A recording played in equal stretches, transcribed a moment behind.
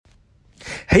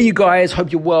Hey you guys,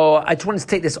 hope you're well. I just wanted to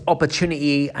take this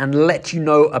opportunity and let you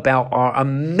know about our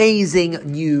amazing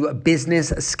new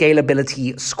business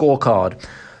scalability scorecard.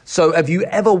 So have you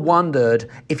ever wondered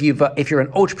if you're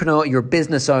an entrepreneur, you're a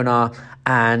business owner,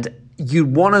 and you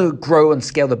want to grow and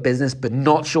scale the business but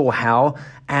not sure how,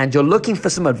 and you're looking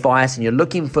for some advice and you're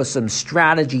looking for some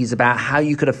strategies about how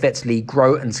you could effectively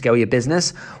grow and scale your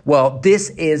business? Well,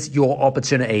 this is your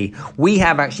opportunity. We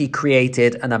have actually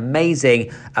created an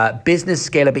amazing business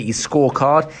scalability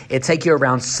scorecard. It'll take you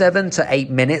around 7 to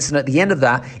 8 minutes, and at the end of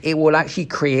that, it will actually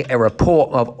create a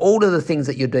report of all of the things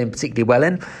that you're doing particularly well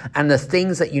in and the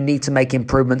things that you need to make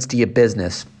improvements to your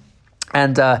business.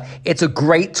 And it's a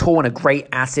great tool and a great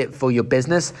asset for your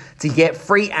business. To get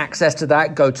free access to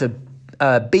that, go to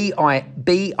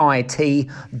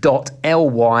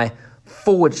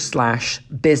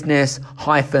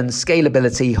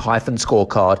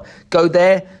bit.ly/business-scalability-scorecard. Go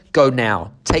there, go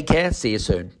now. Take care, see you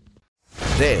soon.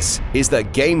 This is the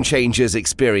Game Changers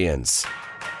Experience.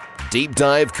 Deep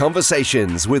dive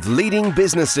conversations with leading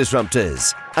business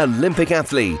disruptors, Olympic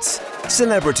athletes,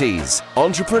 celebrities,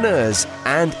 entrepreneurs,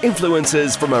 and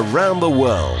influencers from around the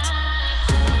world.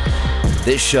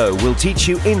 This show will teach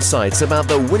you insights about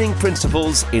the winning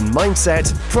principles in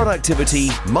mindset, productivity,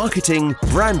 marketing,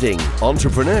 branding,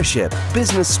 entrepreneurship,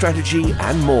 business strategy,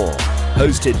 and more.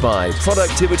 Hosted by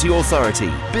Productivity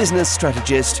Authority, business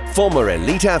strategist, former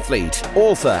elite athlete,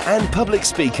 author, and public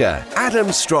speaker,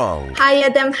 Adam Strong. Hi,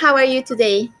 Adam. How are you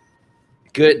today?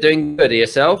 Good, doing good.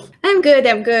 Yourself? I'm good.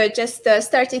 Just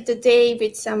started the day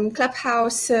with some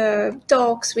Clubhouse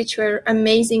talks, which were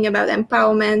amazing about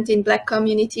empowerment in Black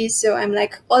communities. So I'm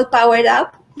like all powered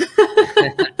up.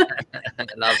 I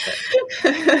love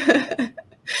it.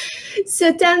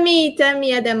 So tell me,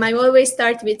 Adam. I always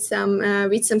start with some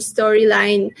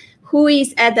storyline. Who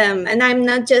is Adam? And I'm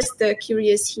not just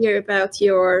curious here about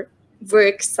your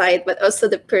work side, but also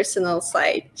the personal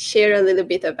side. Share a little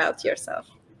bit about yourself.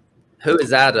 Who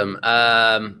is Adam?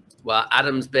 Well,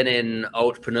 Adam's been in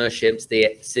entrepreneurship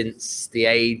since the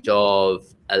age of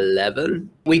 11.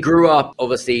 We grew up,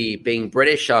 obviously, being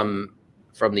British. I'm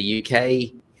from the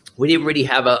UK. We didn't really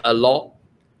have a lot,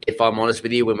 if I'm honest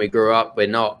with you, when we grew up.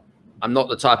 I'm not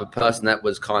the type of person that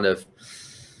was kind of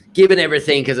given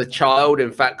everything as a child.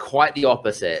 In fact, quite the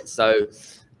opposite. So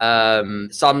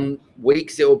some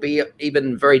weeks it will be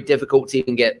even very difficult to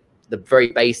even get the very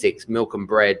basics, milk and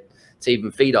bread, to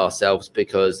even feed ourselves,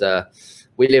 because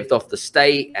we lived off the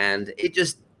state, and it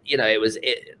just,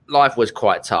 life was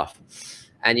quite tough.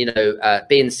 And,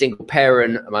 being single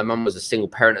parent, my mum was a single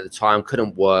parent at the time,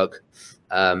 couldn't work.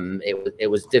 It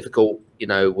was difficult,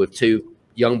 with two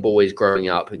young boys growing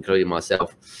up, including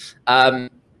myself.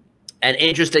 And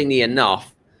interestingly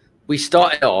enough, we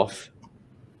started off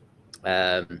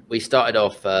we started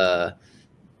off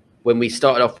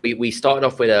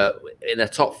in a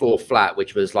top floor flat,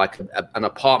 which was like an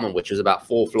apartment, which was about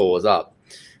 4 floors up.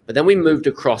 But then we moved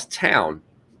across town.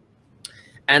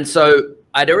 And so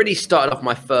I'd already started off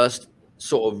my first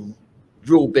sort of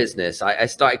real business. I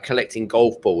started collecting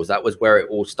golf balls. That was where it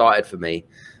all started for me.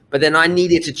 But then I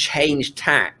needed to change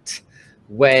tact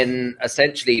when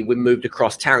essentially we moved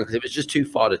across town, because it was just too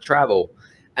far to travel.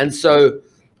 And so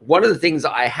one of the things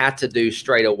that I had to do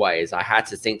straight away is I had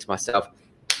to think to myself,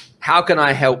 how can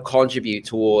I help contribute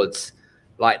towards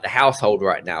like the household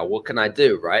right now? What can I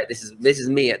do, right? This is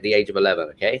me at the age of 11,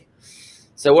 okay?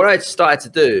 So what I started to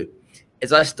do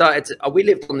is we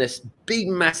lived on this big,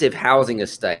 massive housing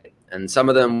estate, and some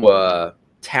of them were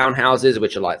townhouses,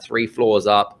 which are like 3 floors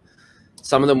up.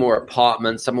 Some of them were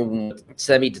apartments, some of them were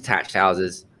semi-detached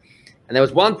houses. And there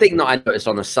was one thing that I noticed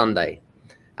on a Sunday.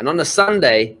 And on a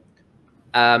Sunday,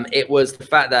 it was the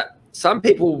fact that some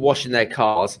people were washing their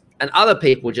cars and other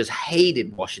people just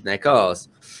hated washing their cars.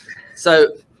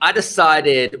 So I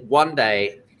decided one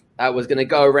day I was going to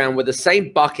go around with the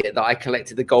same bucket that I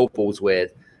collected the golf balls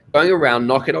with, going around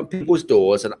knocking on people's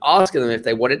doors and asking them if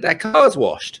they wanted their cars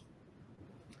washed.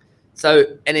 So,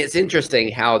 and it's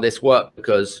interesting how this worked,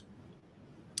 because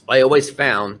I always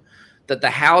found that the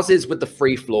houses with the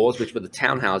 3 floors, which were the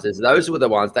townhouses, those were the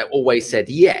ones that always said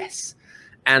yes.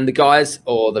 And the guys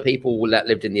or the people that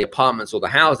lived in the apartments or the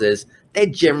houses, they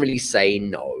generally say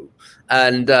no.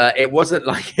 And it wasn't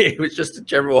like, it was just a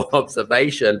general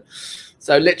observation.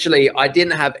 So literally, I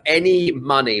didn't have any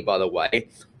money, by the way.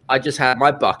 I just had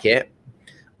my bucket.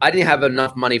 I didn't have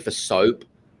enough money for soap.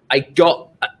 I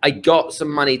got some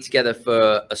money together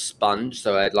for a sponge.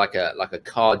 So I had like a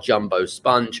car jumbo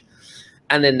sponge.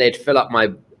 And then they'd fill up my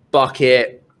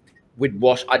bucket.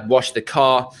 I'd wash the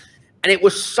car. And it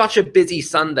was such a busy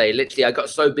Sunday. Literally, I got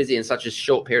so busy in such a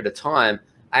short period of time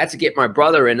I had to get my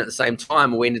brother in at the same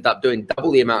time. We ended up doing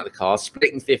double the amount of the cars,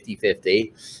 splitting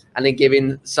 50-50, and then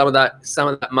giving some of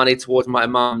that money towards my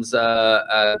mum's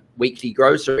weekly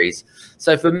groceries.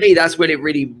 So for me, that's when it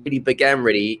really began,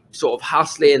 really sort of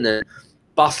hustling and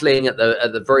bustling at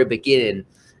the very beginning.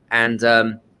 And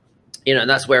you know, and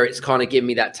that's where it's kind of given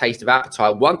me that taste of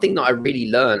appetite. One thing that I really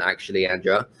learned, actually,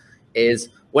 Andrea, is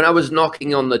when I was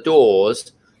knocking on the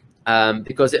doors,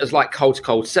 because it was like cold to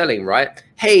cold selling, right?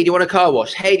 Hey, do you want a car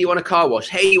wash? Hey, do you want a car wash?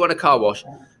 Hey, do you want a car wash?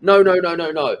 No.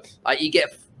 Like, you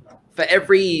get, for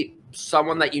every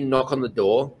someone that you knock on the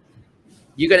door,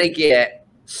 you're going to get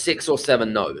 6 or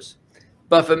 7 no's.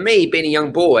 But for me, being a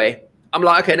young boy, I'm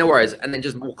like, okay, no worries, and then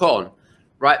just walk on,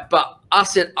 right? But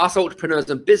us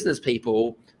entrepreneurs and business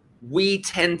people, we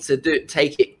tend to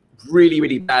take it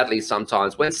really badly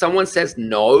sometimes. When someone says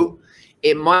no,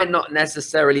 it might not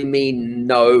necessarily mean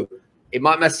no. It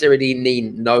might necessarily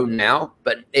mean no now,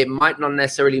 but it might not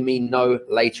necessarily mean no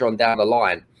later on down the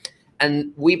line.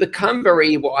 And we become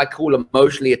very, what I call,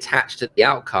 emotionally attached to the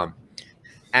outcome.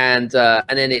 And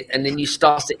then you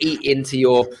start to eat into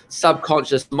your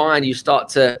subconscious mind. You start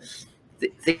to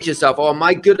think to yourself, oh, am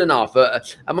I good enough?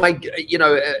 Am I,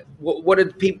 what are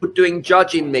people doing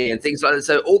judging me and things like that?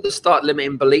 So all the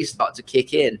limiting beliefs start to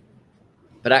kick in.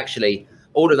 But actually,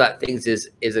 all of that things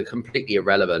is a completely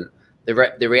irrelevant. The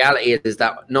reality is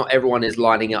that not everyone is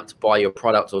lining up to buy your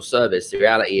product or service. The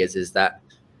reality is that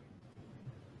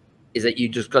you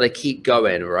just got to keep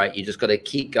going, right? You just got to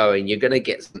keep going. You're gonna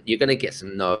get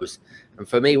some no's. And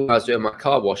for me, when I was doing my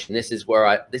car washing, this is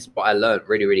what I learned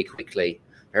really quickly.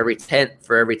 For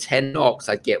every 10 knocks,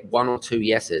 I'd get 1 or 2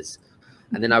 yeses,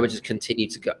 and then I would just continue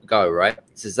to go, right?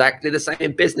 It's exactly the same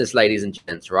in business, ladies and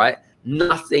gents, right?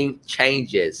 Nothing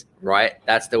changes, right?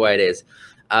 That's the way it is.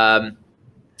 And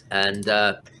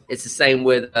it's the same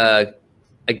with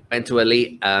going to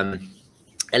elite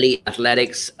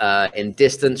athletics in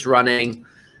distance running,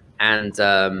 and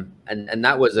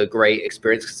that was a great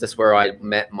experience, because that's where I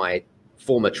met my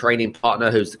former training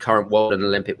partner, who's the current world and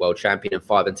Olympic world champion in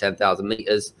 5 and 10,000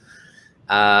 meters.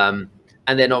 And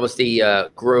then obviously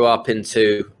grew up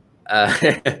into,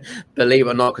 believe it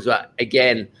or not, because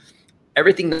again,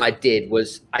 everything that I did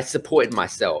was I supported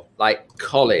myself, like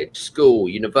college, school,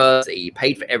 university,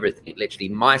 paid for everything, literally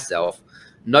myself,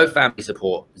 no family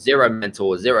support, 0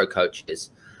 mentors, 0 coaches.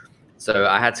 So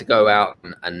I had to go out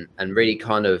and really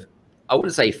kind of, I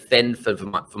wouldn't say fend for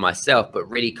myself, but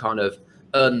really kind of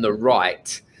earn the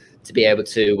right to be able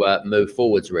to move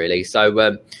forwards, really.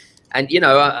 So, and, you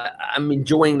know, I'm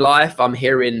enjoying life. I'm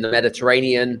here in the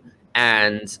Mediterranean,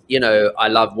 and, you know, I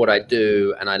love what I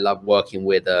do, and I love working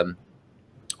with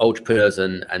entrepreneurs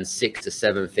and 6 to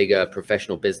 7 figure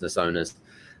professional business owners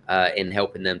in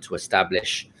helping them to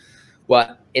establish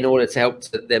in order to help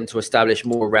them to establish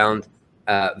more around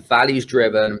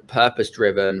values-driven,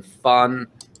 purpose-driven, fun,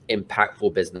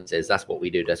 impactful businesses. That's what we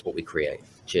do. That's what we create.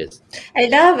 Cheers. I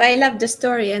love the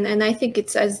story, and I think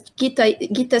it's, as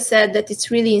Gita said, that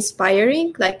it's really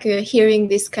inspiring, like hearing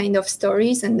this kind of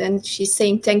stories. And then she's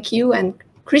saying thank you. And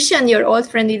Christian, your old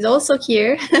friend, is also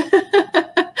here.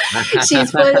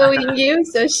 She's following you,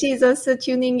 so she's also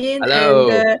tuning in. Hello.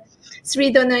 And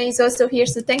Sridona is also here.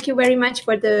 So thank you very much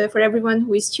for everyone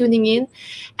who is tuning in.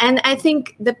 And I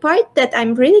think the part that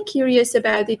I'm really curious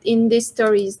about it in these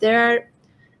stories,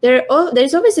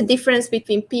 there's always a difference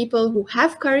between people who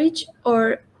have courage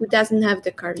or who doesn't have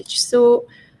the courage. So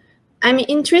I'm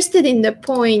interested in the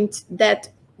point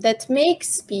that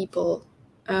makes people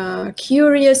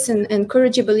curious and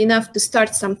encourageable enough to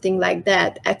start something like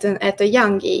that at a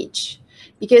young age,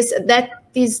 because that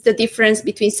is the difference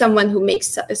between someone who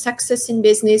makes a success in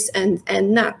business and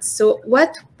not. So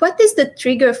what is the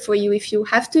trigger for you, if you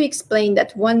have to explain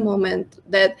that one moment,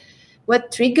 that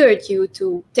what triggered you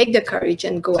to take the courage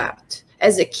and go out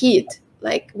as a kid?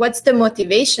 Like, what's the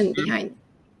motivation behind?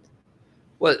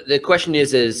 Well, the question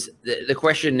is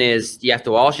you have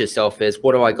to ask yourself is,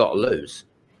 what have I got to lose?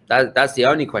 That's the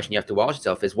only question you have to ask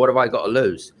yourself is, what have I got to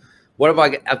lose? I've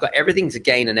got everything to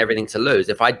gain and everything to lose.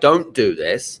 If I don't do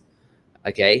this,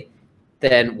 okay,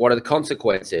 then what are the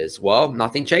consequences? Well,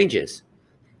 nothing changes.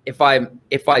 If I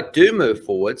do move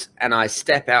forwards and I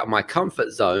step out of my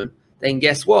comfort zone, then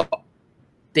guess what?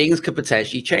 Things could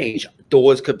potentially change.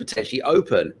 Doors could potentially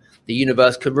open. The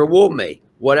universe could reward me,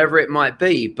 whatever it might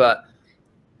be. But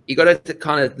you got to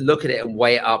kind of look at it and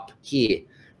weigh it up here,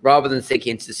 rather than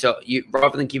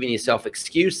rather than giving yourself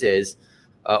excuses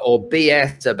or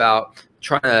BS about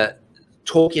trying to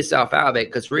talk yourself out of it.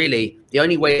 Because really, the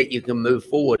only way that you can move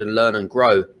forward and learn and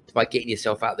grow is by getting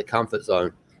yourself out of the comfort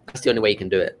zone. That's the only way you can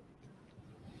do it.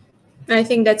 I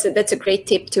think that's a great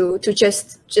tip to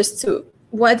just to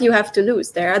what do you have to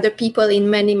lose? There are other people in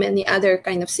many other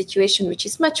kind of situation, which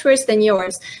is much worse than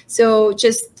yours. So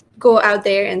just go out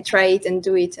there and try it and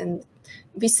do it. And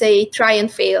we say try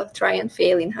and fail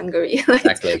in Hungary.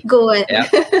 Exactly. Go and yeah.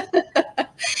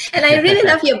 And I really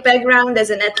love your background as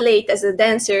an athlete, as a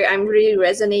dancer. I'm really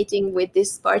resonating with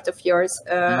this part of yours.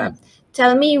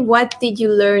 Tell me, what did you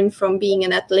learn from being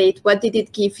an athlete? What did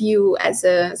it give you as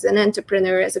an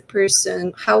entrepreneur, as a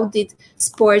person? How did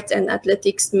sport and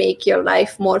athletics make your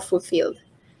life more fulfilled?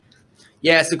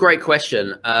 Yeah, it's a great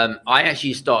question. I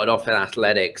actually started off in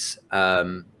athletics.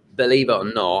 Believe it or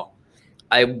not,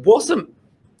 I wouldn't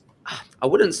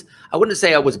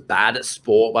say I was bad at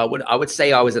sport, but I would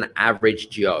say I was an average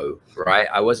Joe, right?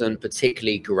 I wasn't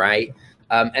particularly great.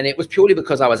 And it was purely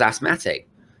because I was asthmatic.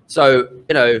 So,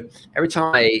 you know, every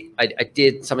time I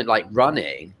did something like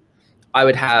running, I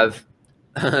would have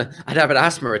I'd have an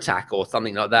asthma attack or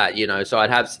something like that, you know. So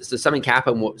something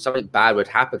happen, something bad would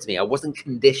happen to me. I wasn't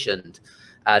conditioned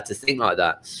to think like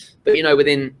that. But, you know,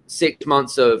 within 6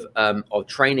 months of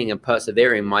training and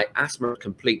persevering, my asthma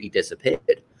completely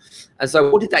disappeared. And so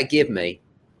what did that give me?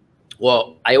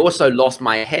 Well, I also lost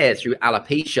my hair through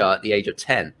alopecia at the age of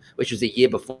 10, which was a year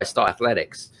before I started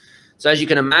athletics. So as you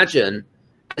can imagine,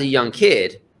 as a young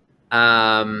kid,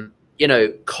 you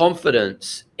know,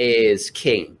 confidence is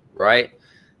king, right?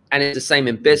 And it's the same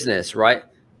in business, right?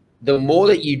 The more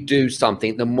that you do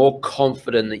something, the more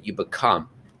confident that you become.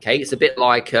 Okay, it's a bit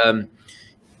like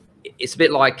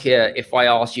if I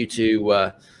asked you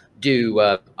to do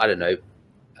I don't know,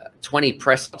 20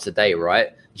 press-ups a day, right?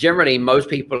 Generally, most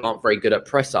people aren't very good at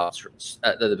press-ups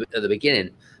at the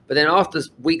beginning, but then after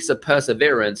weeks of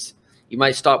perseverance, you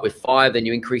might start with 5, then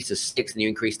you increase to 6, and you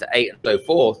increase to 8, and so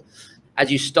forth.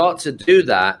 As you start to do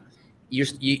that,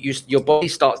 your body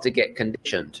starts to get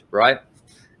conditioned, right?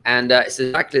 And it's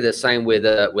exactly the same with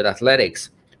athletics.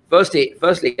 Firstly,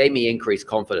 it gave me increased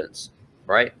confidence,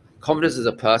 right? Confidence as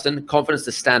a person, confidence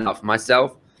to stand up for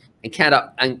myself, and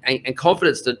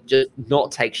confidence to just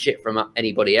not take shit from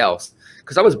anybody else.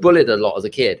 Because I was bullied a lot as a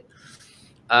kid.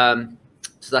 So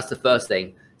that's the first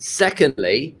thing.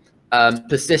 Secondly,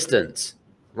 persistence,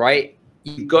 right?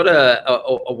 You've got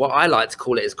or what I like to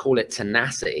call it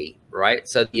tenacity, right?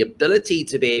 So the ability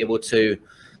to be able to,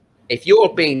 if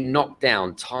you're being knocked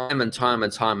down time and time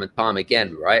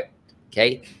again, right?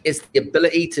 Okay, it's the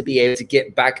ability to be able to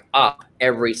get back up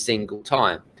every single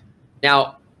time.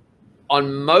 Now,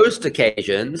 on most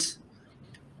occasions,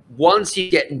 once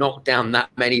you get knocked down that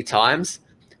many times,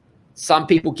 some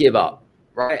people give up,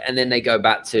 right? And then they go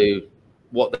back to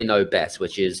what they know best,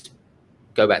 which is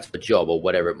go back to a job or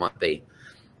whatever it might be.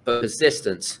 But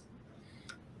persistence.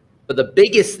 But the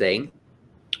biggest thing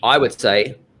I would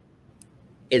say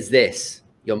is this: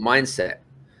 your mindset.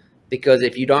 Because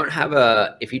if you don't have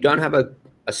a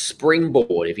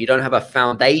springboard, if you don't have a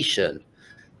foundation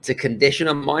to condition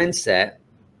a mindset,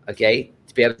 okay,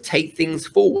 to be able to take things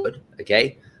forward,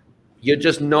 okay, you're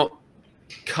just not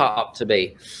cut up to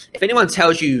be. If anyone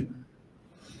tells you,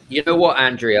 you know what,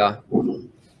 Andrea,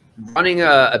 running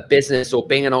a business or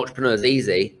being an entrepreneur is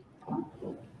easy,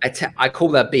 I call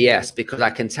that BS, because I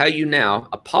can tell you now,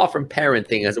 apart from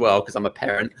parenting as well, because I'm a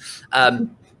parent,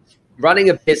 running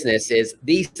a business is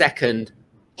the second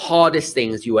hardest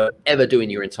things you will ever do in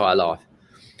your entire life.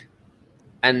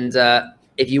 And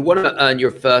if you want to earn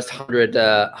your first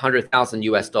 100,000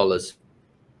 US dollars,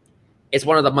 it's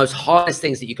one of the most hardest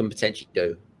things that you can potentially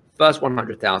do. First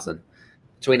 100,000.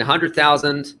 Between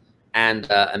 100,000 and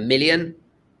a million,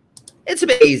 it's a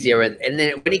bit easier. And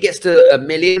then when it gets to a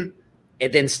million,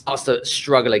 it then starts to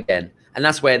struggle again. And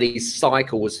that's where these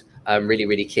cycles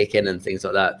really kick in and things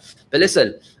like that. But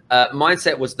listen,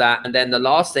 mindset was that. And then the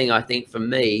last thing I think for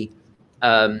me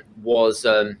is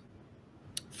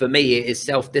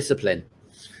self-discipline.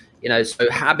 You know, so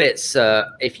habits,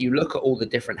 if you look at all the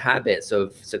different habits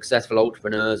of successful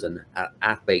entrepreneurs and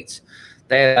athletes,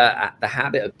 they're the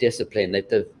habit of discipline.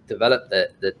 They've developed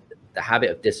the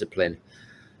habit of discipline,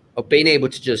 of being able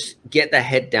to just get their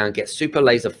head down, get super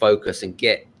laser focused, and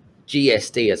get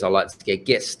GSD, as I like to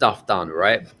get stuff done,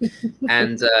 right?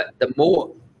 And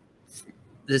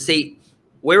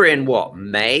we're in what,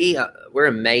 May? We're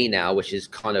in May now, which is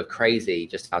kind of crazy,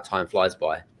 just how time flies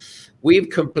by. We've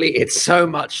completed so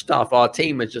much stuff. Our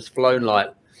team has just flown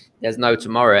like there's no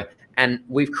tomorrow. And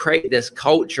we've created this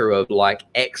culture of like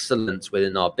excellence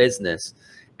within our business.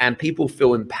 And people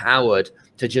feel empowered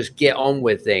to just get on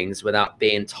with things without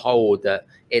being told that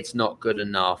it's not good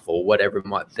enough or whatever it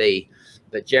might be.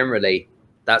 But generally,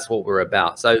 that's what we're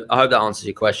about. So I hope that answers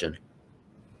your question.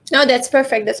 No, that's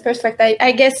perfect. That's perfect.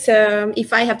 I guess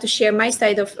if I have to share my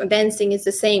side of dancing, it's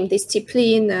the same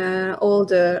discipline, all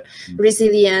the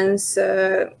resilience,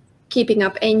 keeping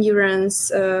up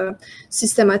endurance,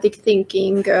 systematic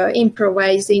thinking,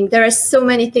 improvising. There are so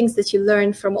many things that you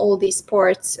learn from all these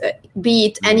sports, be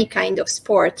it any kind of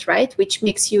sport, right? Which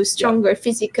makes you stronger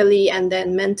physically and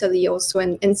then mentally also,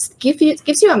 and gives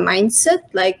you a mindset.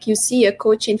 Like you see a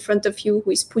coach in front of you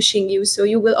who is pushing you, so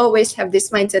you will always have this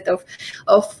mindset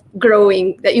of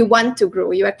growing, that you want to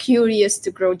grow, you are curious to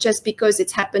grow, just because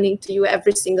it's happening to you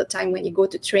every single time when you go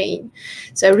to train.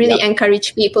 So I really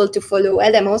encourage people to follow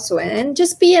Adam also, and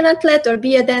just be an athlete or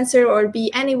be a dancer or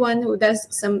be anyone who does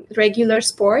some regular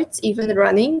sports, even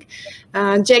running.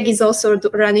 Jeg is also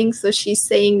running, so she's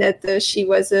saying that she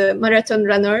was a marathon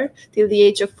runner till the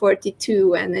age of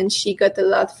 42, and she got a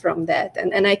lot from that,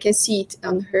 and I can see it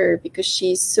on her, because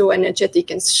she's so energetic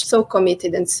and so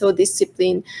committed and so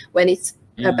disciplined when it's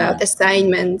about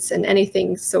assignments and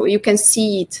anything. So you can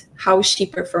see it, how she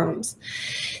performs.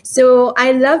 So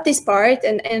I love this part,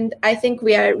 and I think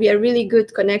we are really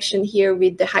good connection here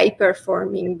with the high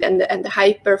performing and the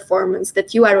high performance,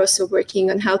 that you are also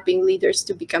working on helping leaders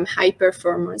to become high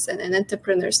performers and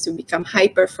entrepreneurs to become high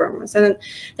performers. And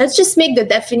let's just make the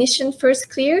definition first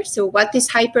clear. So what is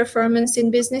high performance in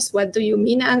business? What do you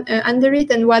mean under it?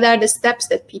 And what are the steps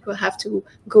that people have to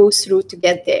go through to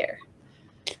get there?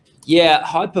 Yeah,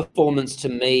 high performance to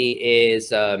me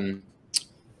is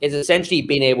essentially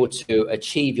being able to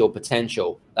achieve your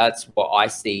potential. That's what I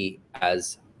see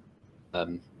as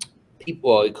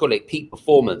people call it peak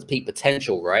performance, peak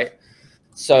potential, right?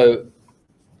 So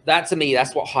that to me,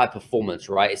 that's what high performance,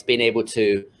 right? It's being able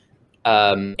to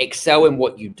excel in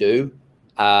what you do,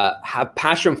 have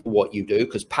passion for what you do,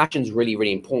 because passion is really,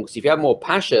 really important. Because if you have more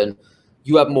passion,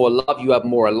 you have more love, you have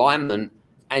more alignment,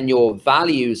 and your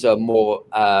values are more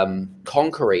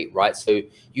concrete, right? So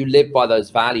you live by those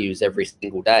values every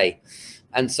single day.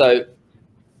 And so,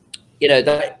 you know,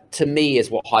 that to me is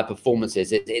what high performance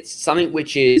is. It's something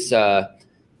which is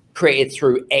created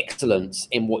through excellence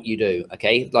in what you do,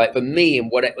 okay? Like for me, in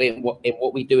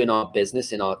what we do in our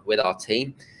business, with our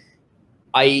team,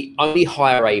 I only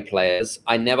hire A players.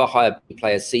 I never hire B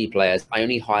players, C players. I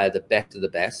only hire the best of the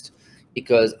best,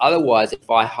 because otherwise, if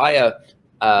I hire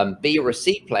B or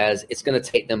C players, it's going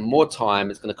to take them more time,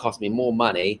 it's going to cost me more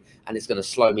money, and it's going to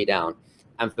slow me down.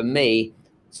 And for me,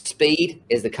 speed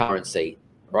is the currency,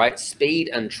 right?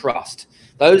 Speed and trust.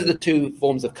 Those are the two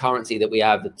forms of currency that we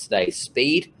have today.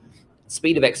 Speed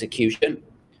of execution.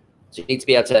 So you need to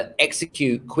be able to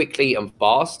execute quickly and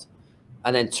fast.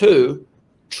 And then two,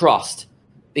 trust,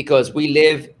 because we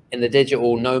live in the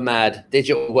digital nomad,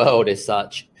 digital world as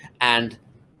such, and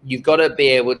you've got to be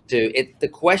able to, the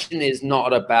question is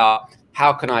not about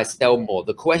how can I sell more?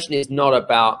 The question is not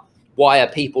about why are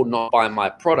people not buying my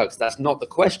products? That's not the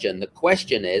question. The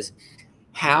question is,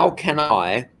 how can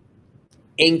I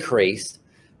increase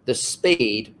the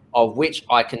speed of which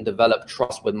I can develop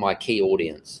trust with my key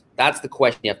audience? That's the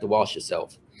question you have to ask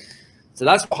yourself. So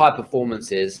that's what high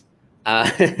performance is.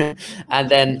 And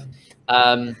then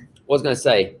what was I going to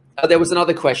say? There was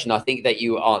another question I think that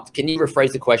you asked. Can you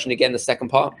rephrase the question again, the second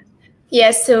part?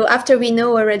 Yes. So after we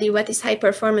know already what is high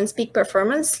performance, peak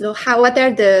performance, so what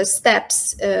are the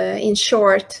steps in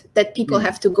short that people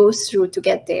have to go through to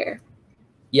get there?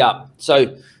 Yeah.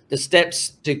 So the steps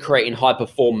to creating high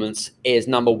performance is,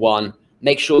 number one,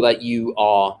 make sure that you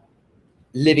are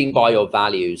living by your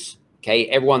values. Okay.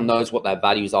 Everyone knows what their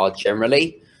values are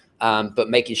generally, but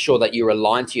making sure that you're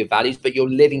aligned to your values, but you're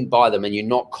living by them and you're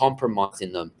not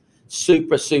compromising them.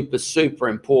 Super, super, super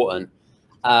important.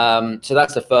 So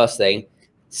that's the first thing.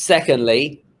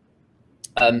 Secondly,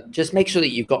 just make sure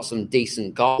that you've got some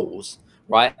decent goals,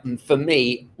 right? And for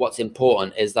me, what's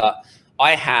important is that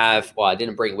I have, well, I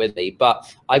didn't bring it with me,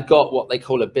 but I've got what they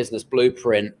call a business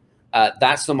blueprint.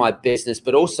 That's for my business,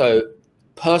 but also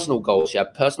personal goals. You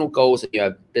have personal goals and you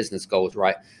have business goals,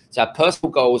 right? So I have personal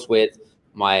goals with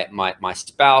my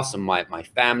spouse and my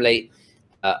family.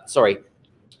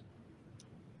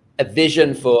 A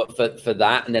vision for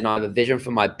that, and then I have a vision for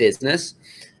my business,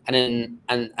 and then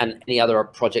and any other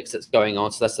projects that's going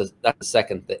on. So that's the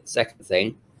second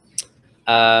thing.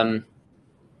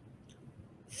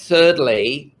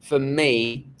 Thirdly, for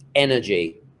me,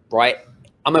 energy, right?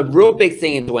 I'm a real big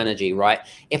thing into energy, right?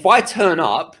 If I turn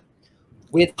up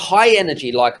with high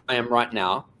energy like I am right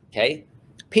now, okay,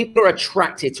 people are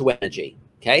attracted to energy,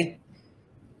 okay?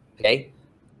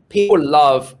 People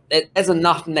love, there's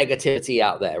enough negativity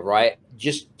out there, right?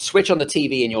 Just switch on the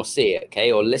TV and you'll see it,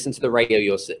 okay? Or listen to the radio,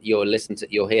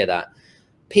 you'll hear that.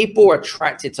 People are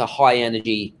attracted to high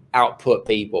energy output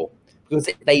people because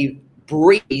they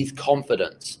breathe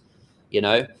confidence, you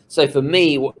know? So for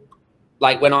me,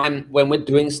 like when we're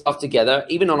doing stuff together,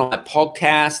 even on our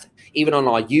podcast, even on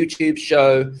our YouTube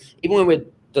show, even when we're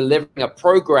delivering a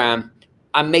program,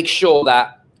 I make sure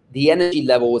that the energy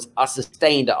levels are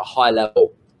sustained at a high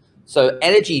level. So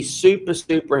energy is super,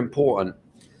 super important.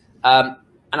 And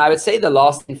I would say the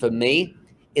last thing for me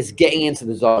is getting into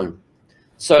the zone.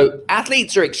 So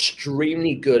athletes are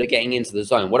extremely good at getting into the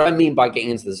zone. What do I mean by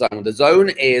getting into the zone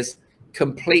is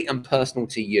complete and personal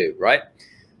to you, right?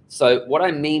 So what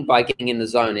I mean by getting in the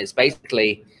zone is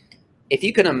basically, if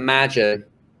you can imagine,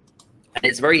 and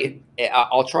it's very,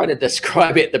 I'll try to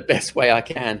describe it the best way I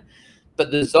can,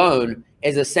 but the zone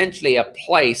is essentially a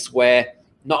place where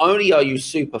not only are you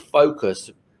super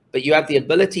focused, but you have the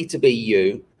ability to be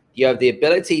you. You have the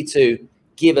ability to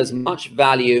give as much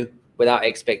value without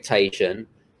expectation,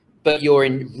 but you're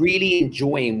really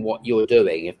enjoying what you're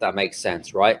doing, if that makes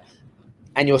sense, right?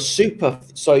 And you're super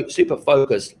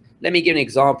focused. Let me give an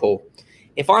example.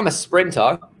 If I'm a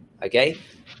sprinter, okay,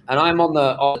 and I'm on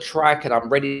the track and I'm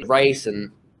ready to race and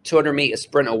 200-meter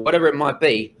sprint or whatever it might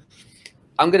be,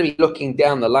 I'm going to be looking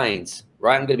down the lanes,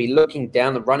 right? I'm going to be looking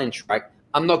down the running track.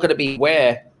 I'm not going to be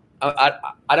aware.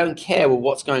 I don't care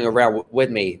what's going around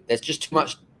with me. There's just too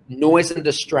much noise and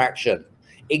distraction.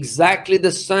 Exactly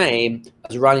the same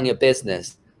as running a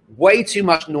business. Way too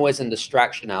much noise and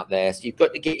distraction out there. So you've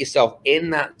got to get yourself in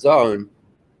that zone.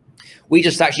 We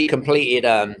just actually completed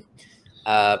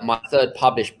my 3rd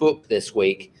published book this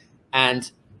week. And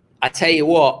I tell you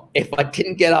what, if I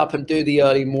didn't get up and do the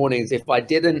early mornings, if I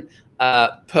didn't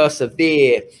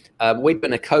persevere, we've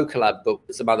been a co-collab book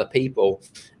with some other people,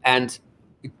 and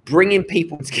bringing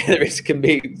people together can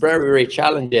be very, very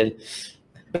challenging.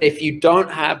 But if you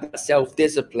don't have that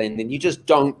self-discipline, then you just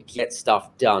don't get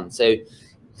stuff done. So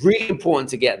really important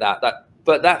to get that.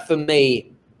 But that for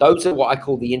me, those are what I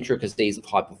call the intricacies of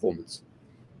high performance.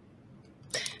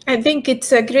 I think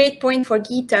it's a great point for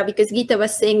Geeta, because Geeta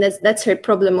was saying that that's her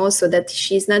problem also, that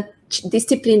she's not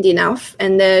disciplined enough,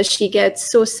 and she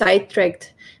gets so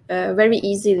sidetracked very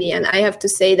easily. And I have to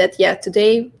say that, yeah,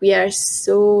 today we are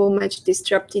so much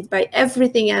disrupted by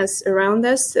everything else around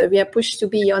us. We are pushed to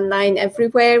be online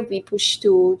everywhere. We push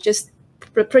to just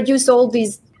produce all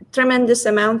these tremendous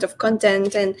amount of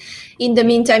content, and in the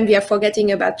meantime we are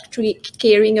forgetting about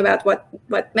caring about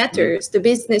what matters, the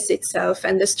business itself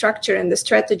and the structure and the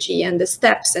strategy and the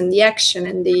steps and the action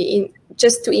and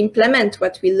just to implement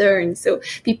what we learn. So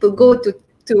people go to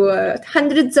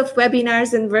hundreds of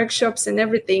webinars and workshops and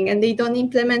everything, and they don't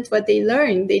implement what they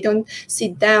learn. They don't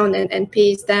sit down and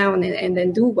pace down and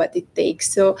then do what it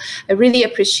takes. So I really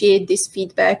appreciate this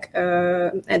feedback,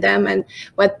 Adam. And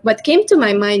what came to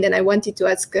my mind, and I wanted to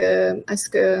ask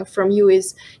from you,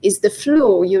 is the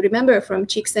flow. You remember from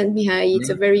Csikszentmihalyi, it's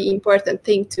a very important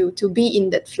thing to be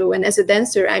in that flow. And as a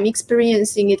dancer, I'm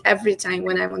experiencing it every time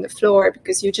when I'm on the floor,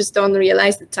 because you just don't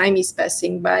realize the time is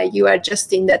passing by. You are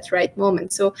just in that right moment.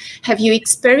 So have you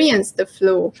experienced the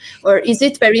flow, or is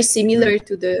it very similar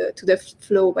to the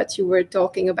flow what you were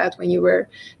talking about when you were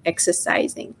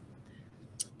exercising?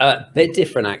 They're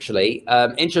different, actually.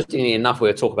 Interestingly enough, we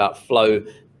were talking about flow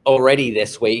already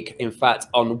this week. In fact,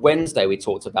 on Wednesday, we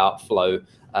talked about flow.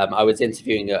 I was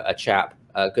interviewing a chap,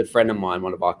 a good friend of mine,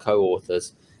 one of our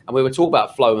co-authors, and we were talking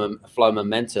about flow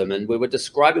momentum, and we were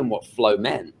describing what flow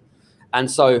meant.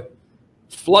 And so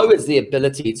flow is the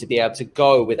ability to be able to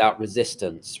go without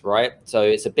resistance, right? So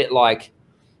it's a bit like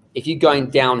if you're going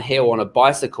downhill on a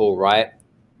bicycle, right?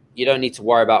 You don't need to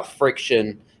worry about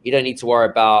friction. You don't need to worry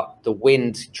about the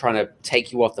wind trying to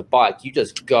take you off the bike. You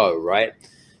just go, right?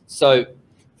 So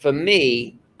for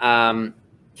me,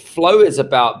 flow is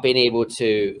about being able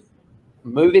to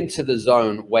move into the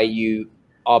zone where you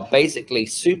are basically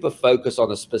super focused on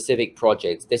a specific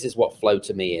project. This is what flow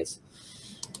to me is.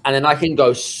 And then I can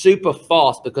go super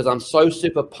fast because I'm so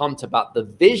super pumped about the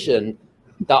vision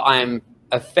that I'm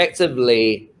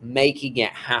effectively making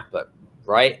it happen,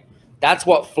 right? That's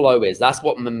what flow is. That's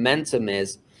what momentum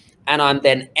is. And I'm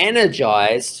then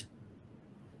energized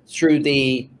through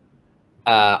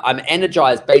I'm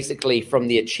energized basically from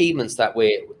the achievements that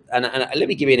and let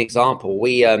me give you an example.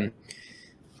 We,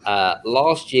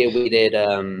 last year we did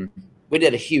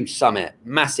a huge summit,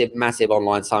 massive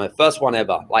online summit. First one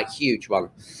ever, like huge one.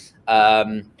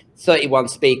 31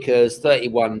 speakers,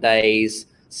 31 days,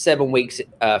 7 weeks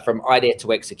from idea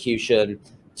to execution,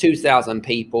 2,000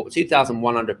 people,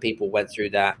 2,100 people went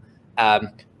through that.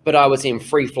 But I was in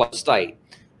free flow state.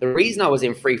 The reason I was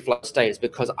in free flow state is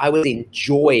because I was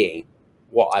enjoying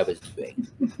what I was doing.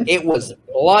 It was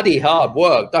bloody hard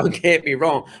work, don't get me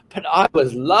wrong, but I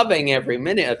was loving every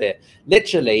minute of it,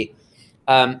 literally,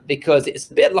 because it's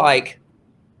a bit like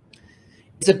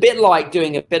it's a bit like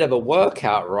doing a bit of a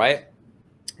workout, right?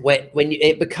 When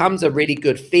it becomes a really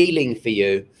good feeling for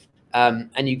you,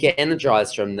 and you get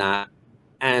energized from that,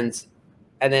 and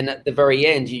then at the very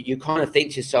end, you kind of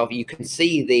think to yourself, you can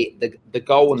see the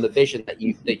goal and the vision that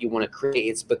you want to create.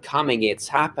 It's becoming, it's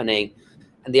happening,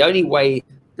 and the only way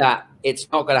that it's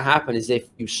not going to happen is if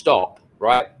you stop,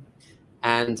 right?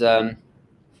 And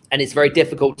it's very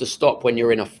difficult to stop when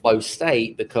you're in a flow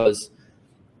state, because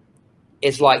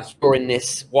it's like you're in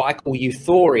this, what I call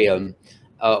euthorium,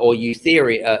 or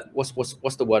eutheria.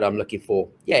 What's the word I'm looking for?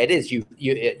 Yeah, it is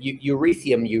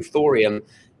euthorium.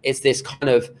 It's this kind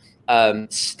of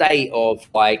state of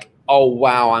like, oh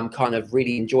wow, I'm kind of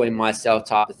really enjoying myself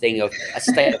type of thing, of a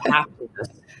state of happiness.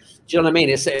 Do you know what I mean?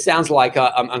 It sounds like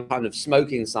I'm kind of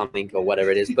smoking something or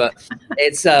whatever it is, but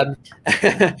it's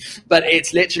but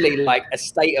it's literally like a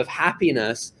state of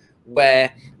happiness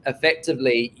where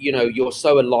effectively, you know, you're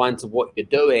so aligned to what you're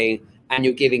doing and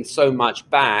you're giving so much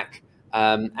back.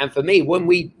 And for me, when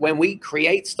we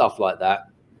create stuff like that,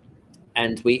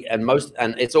 and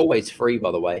it's always free,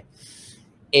 by the way,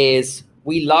 is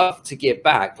we love to give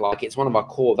back. Like, it's one of our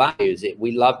core values.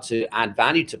 We love to add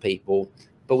value to people,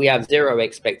 but we have zero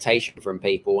expectation from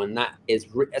people, and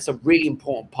that's a really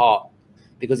important part,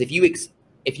 because if you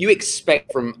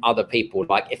expect from other people,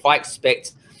 like if I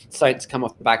expect something to come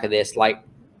off the back of this, like,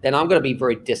 then I'm going to be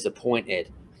very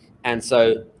disappointed. And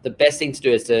so the best thing to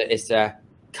do is to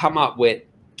come up with,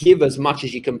 give as much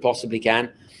as you can possibly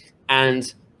can.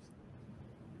 And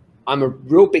I'm a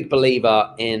real big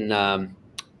believer in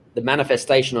the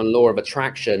manifestation and law of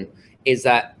attraction, is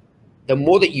that the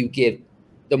more that you give,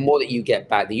 the more that you get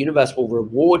back. The universe will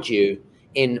reward you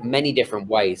in many different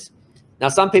ways. Now,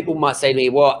 some people might say to me,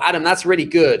 well, Adam, that's really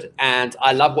good, and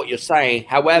I love what you're saying.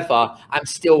 However, I'm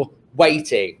still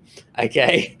waiting.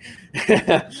 Okay.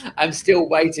 I'm still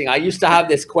waiting. I used to have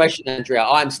this question, Andrea.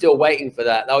 I'm still waiting for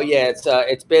that. Oh yeah,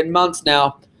 it's been months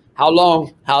now. How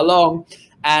long?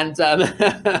 And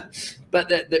but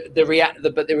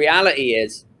the reality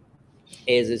is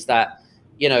that,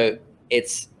 you know,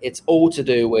 it's all to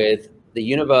do with the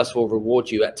universe will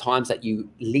reward you at times that you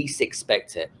least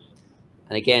expect it.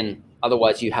 And again,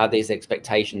 otherwise you have these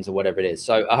expectations or whatever it is.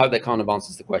 So I hope that kind of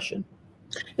answers the question.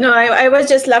 No, I was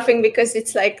just laughing because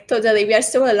it's like totally, we are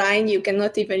so aligned, you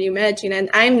cannot even imagine. And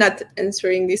I'm not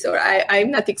answering this, or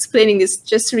I'm not explaining this.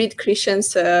 Just read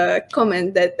Christian's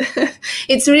comment that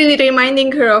it's really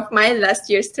reminding her of my last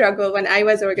year's struggle when I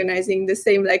was organizing the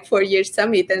same like 4-year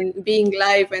summit and being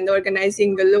live and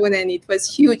organizing alone. And it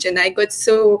was huge. And I got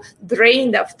so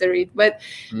drained after it. But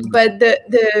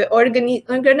the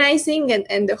organizing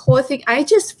and the whole thing, I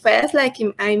just felt like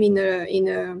I'm in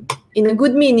a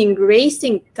good meaning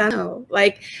racing tunnel.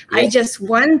 Like, yeah. I just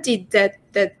wanted that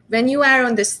when you are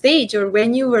on the stage or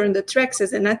when you were on the tracks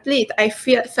as an athlete, I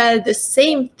felt the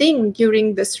same thing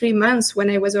during the 3 months when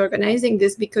I was organizing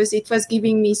this, because it was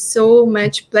giving me so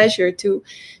much pleasure to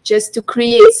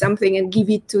create something and give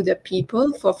it to the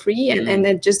people for free, and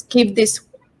then just give this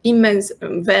immense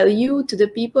value to the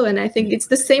people. And I think it's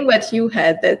the same what you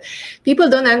had, that people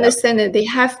don't understand that they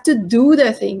have to do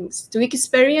the things to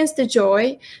experience the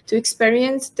joy, to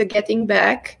experience the getting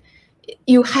back.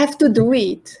 You have to do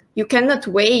it. You cannot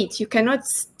wait. You cannot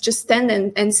just stand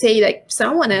and say like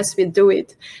someone else will do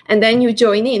it and then you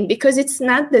join in, because it's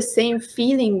not the same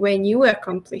feeling when you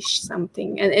accomplish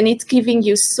something, and it's giving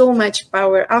you so much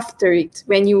power after it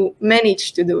when you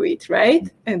manage to do it, right,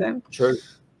 Adam? True.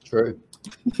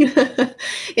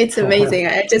 It's amazing.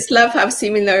 I just love how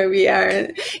similar we are.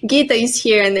 Gita is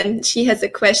here, and then she has a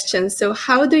question. So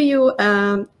how do you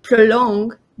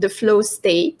prolong the flow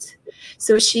state?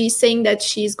 So she's saying that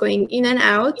she's going in and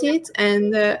out it,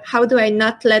 and how do I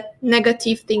not let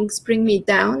negative things bring me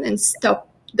down and stop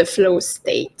the flow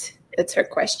state? That's her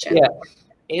question. Yeah,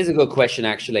 it is a good question,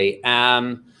 actually.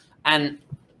 And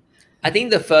I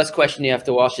think the first question you have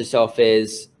to ask yourself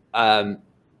is,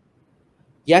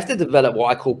 you have to develop what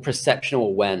I call perceptual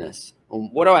awareness.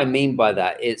 And what do I mean by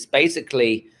that? It's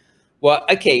basically, well,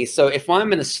 okay, so if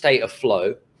I'm in a state of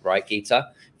flow, right, Gita?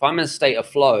 If I'm in a state of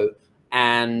flow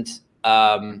and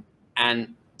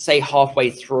say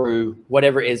halfway through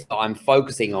whatever it is that I'm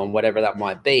focusing on, whatever that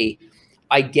might be,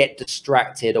 I get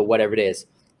distracted or whatever it is.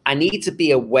 I need to be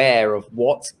aware of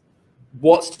what's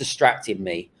distracting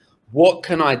me. What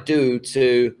can I do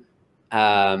to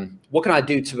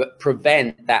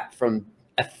prevent that from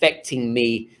affecting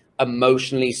me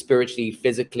emotionally, spiritually,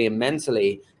 physically, and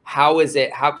mentally? How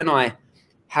can I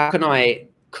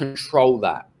control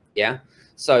that? Yeah.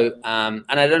 So, and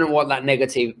I don't know what that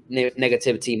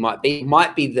negativity might be. It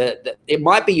might be it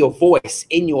might be your voice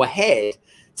in your head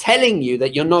telling you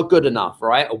that you're not good enough,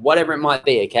 right? Or whatever it might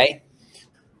be, okay?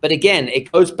 But again,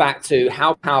 it goes back to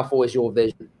how powerful is your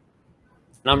vision?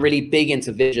 And I'm really big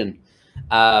into vision.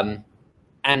 And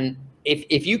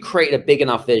if you create a big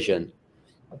enough vision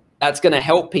that's going to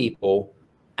help people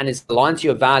and it's aligned to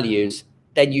your values,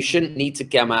 then you shouldn't need to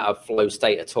get them out of flow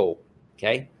state at all,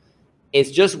 okay?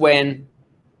 It's just when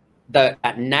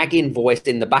that nagging voice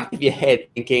in the back of your head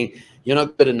thinking you're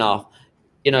not good enough,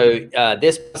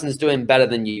 this person's doing better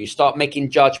than you, you start making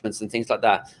judgments and things like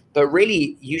that. But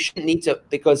really, you shouldn't need to,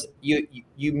 because you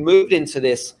moved into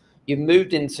this, you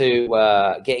moved into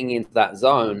getting into that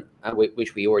zone,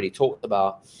 which we already talked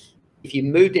about. If you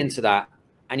moved into that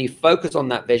and you focus on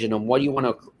that vision and what you want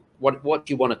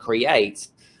to create,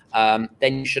 then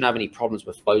you shouldn't have any problems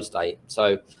with flow state.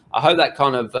 So I hope that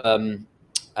kind of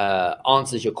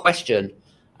answers your question.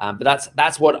 But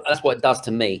that's what it does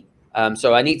to me.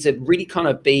 So I need to really kind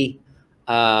of be.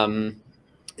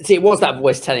 See, it was that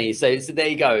voice telling you. So there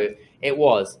you go. It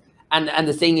was. And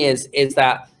the thing is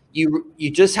that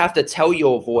you just have to tell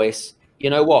your voice, you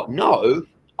know what? No,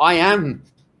 I am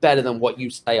better than what you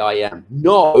say I am.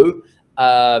 No.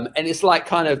 And it's like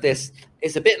kind of this,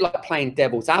 it's a bit like playing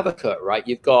devil's advocate, right?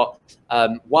 You've got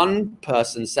one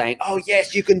person saying, oh,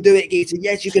 yes, you can do it, Geeta.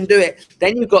 Yes, you can do it.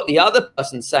 Then you've got the other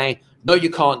person saying, no, you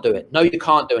can't do it. No, you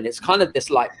can't do it. And it's kind of this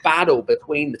like battle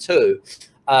between the two.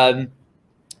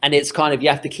 And it's kind of, you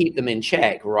have to keep them in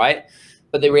check, right?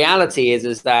 But the reality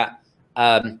is that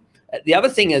the other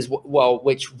thing is, well,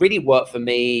 which really worked for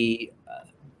me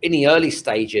in the early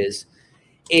stages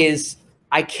is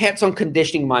I kept on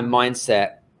conditioning my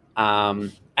mindset.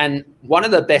 And one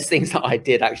of the best things that I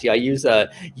did, actually, I use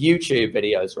YouTube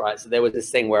videos, right? So there was this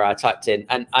thing where I typed in,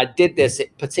 and I did this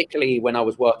particularly when I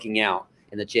was working out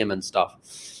in the gym and stuff.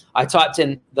 I typed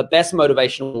in the best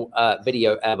motivational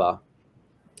video ever.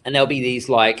 And there'll be these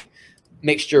like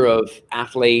mixture of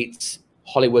athletes,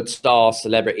 Hollywood stars,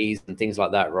 celebrities, and things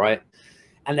like that, right?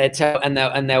 And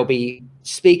they'll be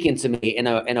speaking to me in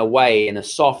a way, in a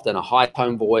soft and a high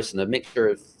tone voice, and a mixture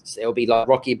of, it'll be like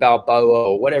Rocky Balboa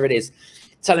or whatever it is,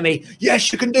 telling me,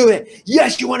 yes, you can do it.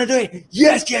 Yes, you want to do it.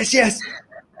 Yes, yes, yes.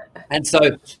 And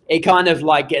so it kind of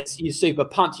like gets you super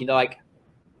pumped, like,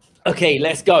 okay,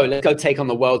 let's go take on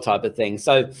the world type of thing.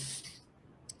 So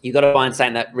you got to find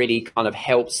something that really kind of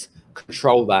helps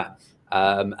control that.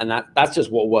 And that's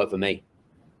just what worked for me.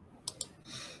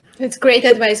 That's great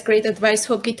advice.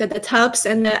 Hope, Geeta, that helps.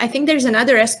 And I think there's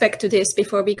another aspect to this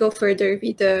before we go further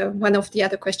with one of the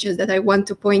other questions that I want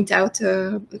to point out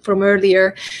from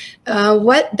earlier.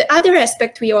 What the other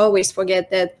aspect we always forget,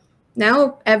 that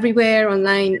now everywhere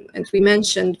online, and we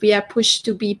mentioned, we are pushed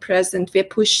to be present. We are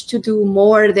pushed to do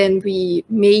more than we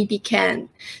maybe can.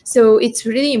 So it's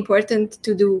really important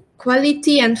to do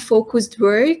quality and focused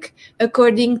work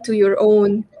according to your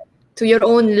own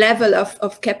level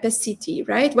of capacity,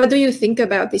 right? What do you think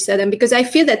about this, Adam? Because I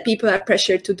feel that people are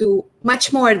pressured to do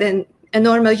much more than a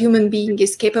normal human being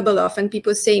is capable of. And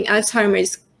people saying Alzheimer's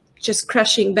is just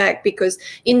crashing back because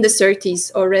in the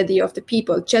 30s already of the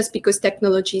people, just because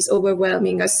technology is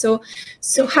overwhelming us. So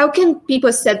how can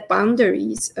people set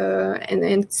boundaries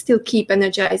and still keep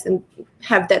energized and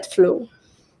have that flow?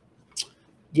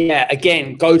 Yeah,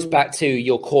 again, goes back to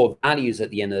your core values at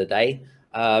the end of the day.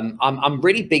 I'm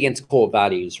really big into core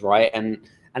values, right? And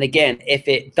again, if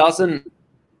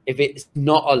it's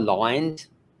not aligned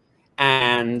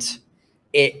and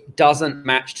it doesn't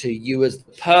match to you as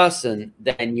the person,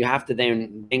 then you have to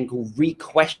then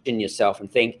re-question yourself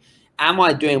and think,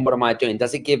 what am I doing?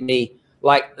 Does it give me,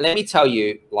 like, let me tell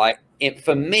you, like,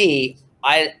 for me,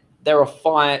 there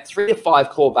are 3 to 5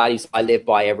 core values I live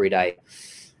by every day.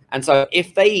 And so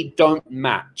if they don't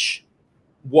match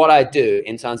what I do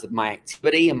in terms of my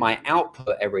activity and my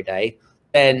output every day,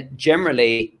 then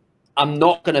generally I'm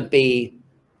not going to be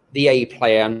the A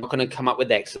player. I'm not going to come up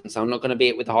with excellence. I'm not going to be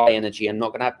it with high energy. I'm not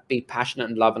going to be passionate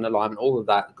and love and alignment, all of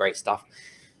that great stuff.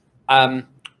 I'm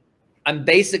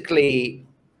basically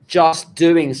just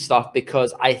doing stuff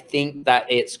because I think that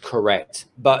it's correct.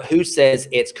 But who says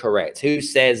it's correct? Who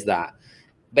says that?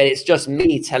 But it's just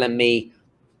me telling me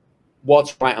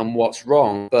what's right and what's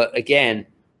wrong. But again,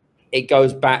 it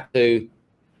goes back to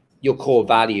your core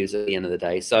values at the end of the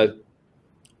day. So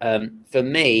for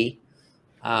me,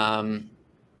 I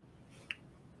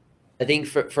think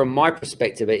from my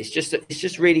perspective, it's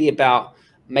just really about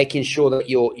making sure that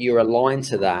you're aligned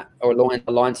to that, or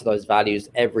aligned to those values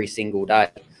every single day.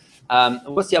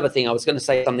 What's the other thing? I was going to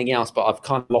say something else, but I've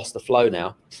kind of lost the flow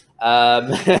now.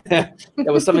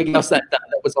 There was something else that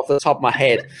was off the top of my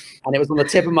head, and it was on the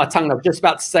tip of my tongue. I was just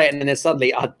about to say it, and then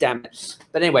suddenly, oh damn it!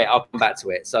 But anyway, I'll come back to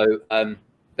it. So,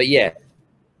 but yeah.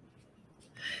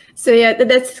 So yeah,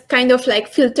 that's kind of like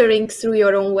filtering through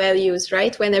your own values,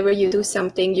 right? Whenever you do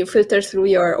something, you filter through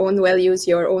your own values,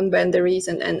 your own boundaries,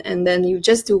 and then you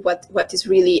just do what is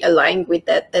really aligned with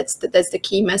that. That's the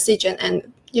key message,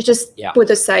 and you just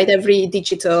put aside every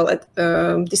digital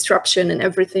disruption and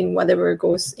everything, whatever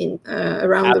goes in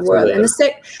around the world. And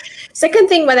the second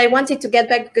thing, what I wanted to get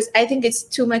back, because I think it's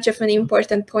too much of an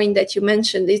important point that you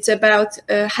mentioned, it's about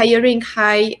hiring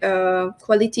high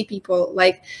quality people,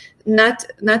 like not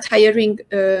hiring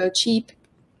cheap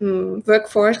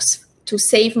workforce to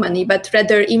save money, but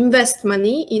rather invest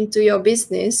money into your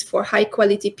business for high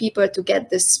quality people to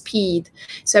get the speed.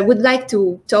 So I would like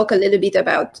to talk a little bit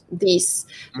about this.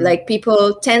 Like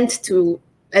people tend to,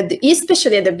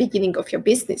 especially at the beginning of your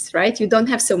business, right? You don't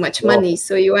have so much money,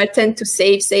 so you tend to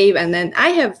save. And then I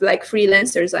have like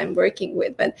freelancers I'm working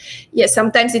with, but yeah,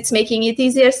 sometimes it's making it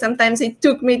easier. Sometimes it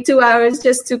took me 2 hours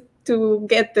just to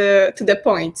get to the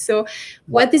point. So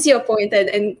what is your point?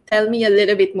 And tell me a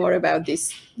little bit more about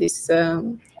this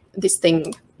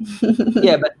thing.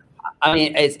 Yeah, but I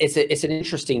mean, it's an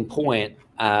interesting point.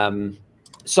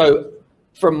 So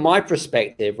from my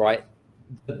perspective, right,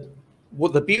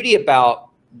 what the beauty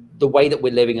about the way that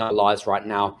we're living our lives right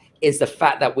now is the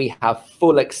fact that we have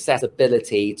full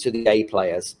accessibility to the A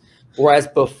players. Whereas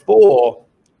before,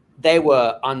 they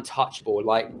were untouchable.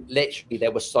 Like literally, they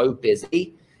were so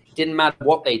busy. It didn't matter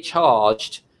what they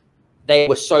charged. They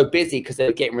were so busy because they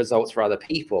were getting results for other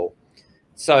people.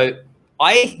 So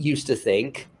I used to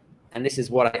think, and this is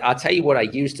what I'll tell you what I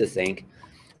used to think.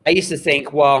 I used to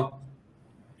think, well,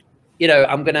 you know,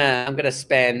 I'm gonna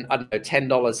spend, I don't know,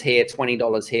 $10 here,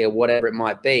 $20 here, whatever it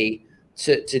might be,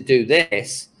 to do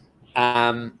this.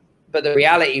 But the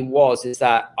reality is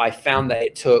that I found that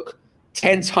it took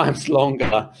 10 times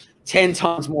longer, 10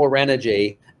 times more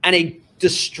energy, and it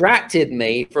distracted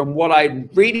me from what I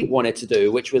really wanted to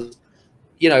do, which was,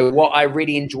 you know, what I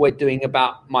really enjoyed doing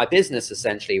about my business,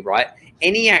 essentially, right?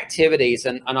 Any activities,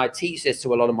 and I teach this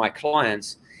to a lot of my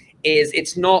clients, is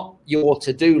it's not your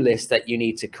to-do list that you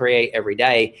need to create every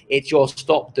day. It's your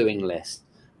stop doing list.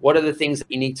 What are the things that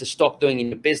you need to stop doing in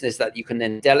your business that you can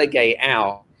then delegate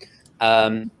out?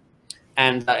 In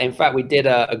fact, we did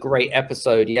a great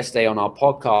episode yesterday on our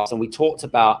podcast, and we talked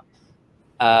about,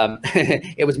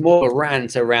 it was more a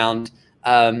rant around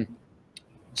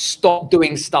stop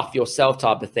doing stuff yourself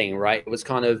type of thing, right? It was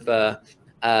kind of,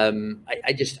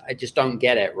 I just don't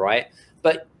get it, right?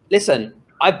 But listen,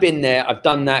 I've been there, I've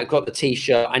done that, got the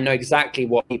t-shirt. I know exactly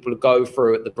what people go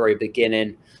through at the very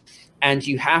beginning. And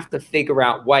you have to figure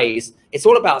out ways. It's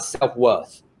all about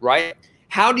self-worth, right?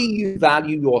 How do you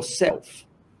value yourself?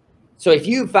 So if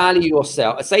you value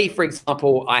yourself, say, for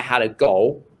example, I had a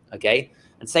goal, okay?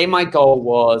 And say my goal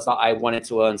was that I wanted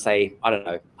to earn, say, I don't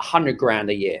know, 100 grand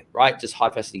a year, right? Just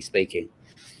hypothetically speaking.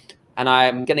 And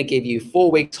I'm going to give you 4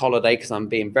 weeks holiday because I'm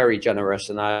being very generous.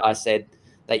 And I said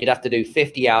that you'd have to do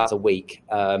 50 hours a week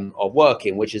of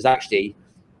working, which is actually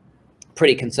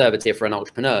pretty conservative for an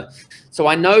entrepreneur. So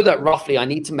I know that roughly I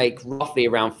need to make roughly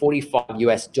around $45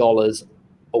 US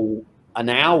an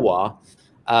hour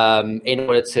in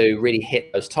order to really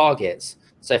hit those targets.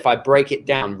 So if I break it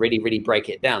down, really break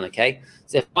it down, okay?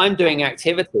 So if I'm doing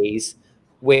activities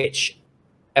which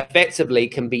effectively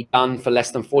can be done for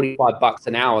less than $45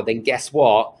 an hour, then guess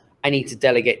what? I need to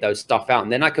delegate those stuff out.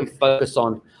 And then I can focus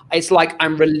on, it's like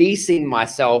I'm releasing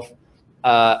myself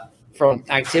from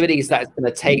activities that's going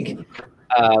to take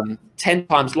 10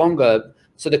 times longer.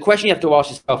 So the question you have to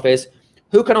ask yourself is,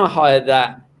 who can I hire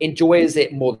that enjoys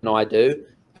it more than I do?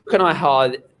 Who can I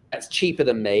hire that's cheaper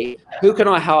than me? Who can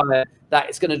I hire that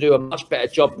is going to do a much better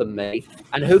job than me?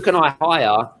 And who can I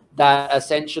hire that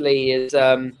essentially is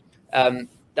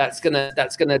that's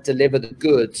gonna deliver the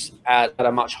goods at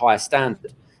a much higher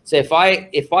standard? So if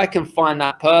I can find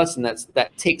that person that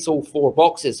ticks all 4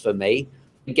 boxes for me,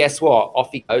 guess what? Off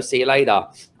you go. See you later.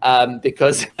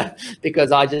 Because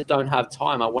I just don't have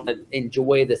time. I want to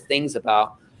enjoy the things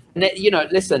about. And you know,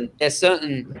 listen, there's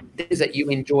certain things that you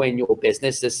enjoy in your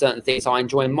business. There's certain things I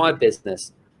enjoy in my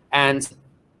business. And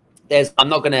I'm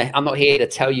not here to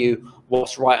tell you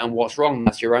what's right and what's wrong.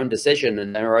 That's your own decision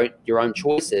and your own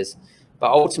choices.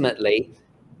 But ultimately,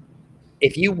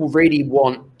 if you really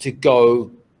want to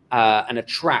go and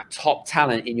attract top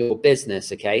talent in your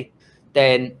business, okay,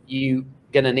 then you're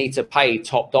going to need to pay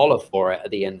top dollar for it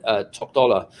at the end, top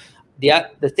dollar.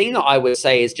 The thing that I would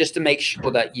say is just to make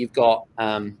sure that you've got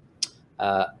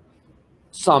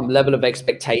some level of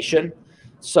expectation.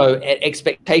 So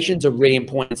expectations are really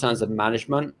important in terms of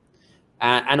management.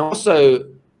 And also,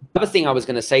 the other thing I was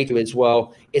going to say to you as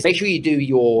well is make sure you do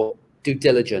your due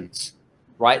diligence,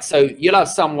 right? So you'll have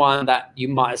someone that you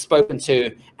might have spoken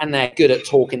to and they're good at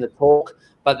talking the talk.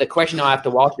 But the question I have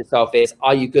to ask yourself is,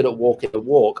 are you good at walking the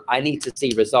walk? I need to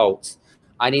see results.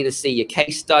 I need to see your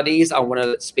case studies. I want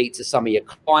to speak to some of your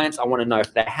clients. I want to know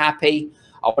if they're happy.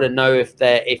 I want to know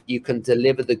if you can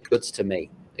deliver the goods to me.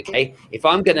 Okay. If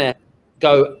I'm going to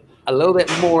go a little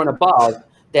bit more and above,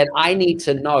 then I need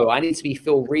to know, I need to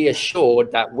feel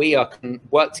reassured that we can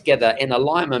work together in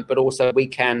alignment, but also we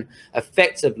can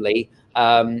effectively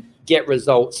get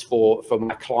results for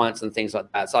my clients and things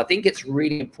like that. So I think it's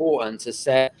really important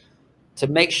to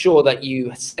make sure that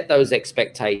you set those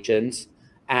expectations.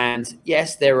 And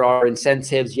yes, there are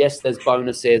incentives. Yes, there's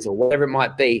bonuses or whatever it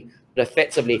might be. But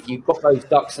effectively, if you've got those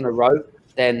ducks in a row,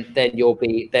 then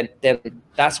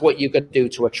that's what you're going to do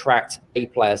to attract A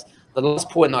players. The last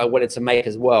point that I wanted to make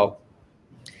as well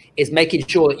is making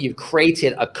sure that you've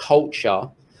created a culture,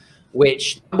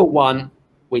 which, number one,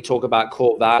 we talk about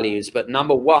core values, but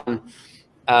number one,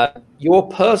 your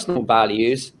personal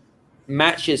values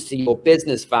matches to your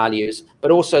business values, but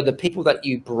also the people that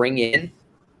you bring in,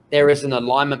 there is an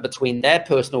alignment between their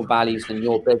personal values and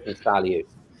your business values.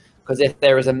 Because if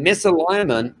there is a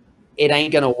misalignment, it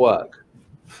ain't going to work.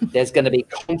 There's going to be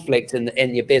conflict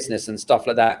in your business and stuff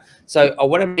like that. So I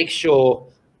want to make sure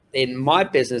in my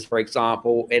business, for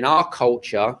example, in our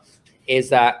culture, is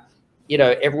that,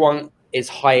 everyone is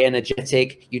high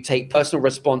energetic. You take personal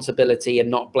responsibility and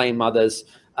not blame others.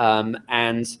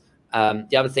 The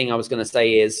other thing I was going to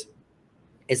say is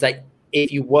that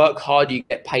if you work hard, you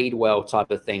get paid well type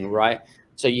of thing, right?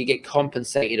 So you get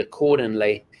compensated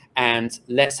accordingly. And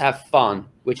let's have fun,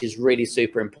 which is really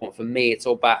super important for me. It's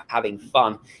all about having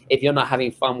fun. If you're not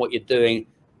having fun, what you're doing,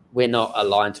 we're not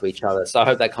aligned to each other. So I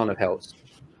hope that kind of helps.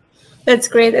 That's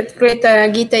great. That's great.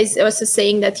 Gita is also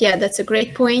saying that, yeah, that's a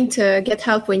great point. Get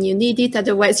help when you need it.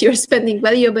 Otherwise, you're spending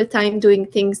valuable time doing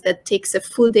things that takes a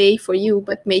full day for you,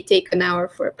 but may take an hour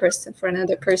for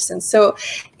another person. So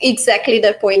exactly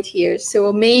the point here.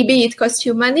 So maybe it costs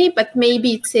you money, but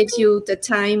maybe it saves you the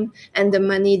time and the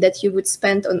money that you would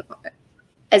spend on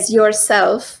as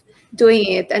yourself doing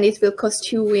it, and it will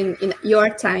cost you in your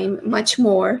time much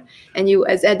more. And you,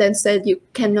 as Adam said, you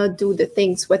cannot do the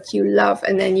things what you love,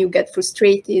 and then you get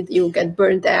frustrated, you get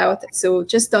burned out. So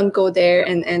just don't go there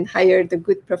and hire the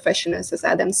good professionals, as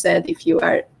Adam said. If you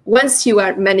are once you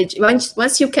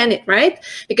can it, right?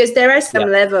 Because there are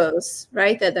some levels,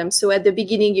 right, Adam? So at the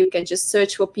beginning you can just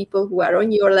search for people who are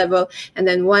on your level, and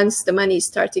then once the money is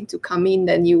starting to come in,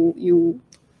 then you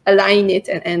align it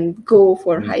and go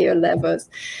for higher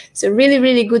levels. So really,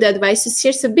 really good advice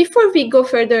here. So before we go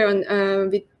further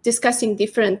on with discussing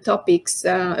different topics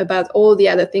about all the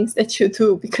other things that you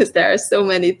do, because there are so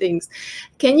many things,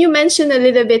 can you mention a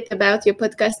little bit about your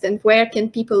podcast and where can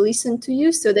people listen to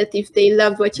you, so that if they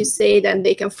love what you say, then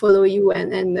they can follow you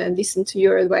and listen to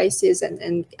your advices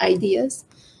and ideas?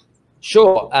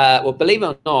 Sure. Well, believe it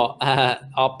or not,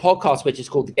 our podcast, which is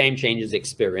called The Game Changers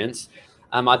Experience,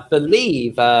 I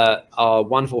believe our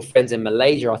wonderful friends in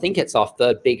Malaysia, I think it's our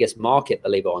third biggest market,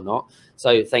 believe it or not.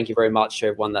 So thank you very much to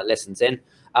everyone that listens in.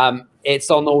 It's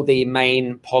on all the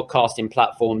main podcasting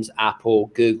platforms, Apple,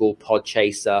 Google,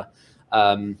 Podchaser,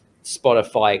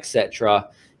 Spotify, etc.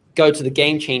 Go to the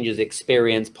Game Changers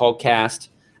Experience podcast.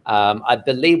 I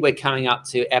believe we're coming up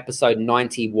to episode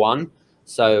 91.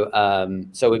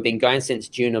 So we've been going since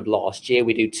June of last year.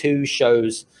 We do 2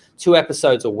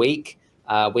 episodes a week.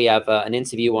 We have an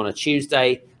interview on a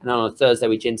Tuesday, and on a Thursday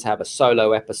we tend to have a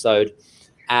solo episode.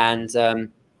 And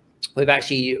we've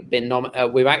actually been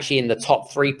we're actually in the top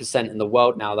 3% in the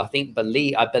world now. I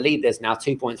believe there's now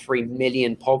 2.3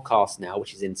 million podcasts now,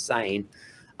 which is insane.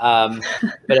 But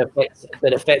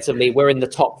effectively, we're in the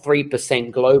top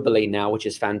 3% globally now, which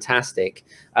is fantastic.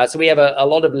 So we have a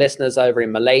lot of listeners over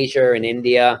in Malaysia, in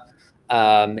India,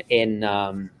 some in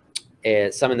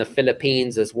the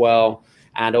Philippines as well,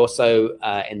 and also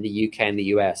in the UK and the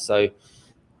US. So,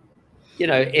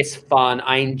 it's fun.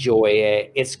 I enjoy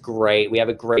it. It's great. We have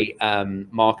a great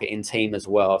marketing team as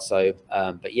well. So,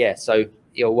 so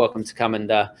you're welcome to come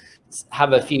and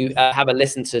have a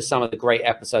listen to some of the great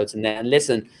episodes in there, and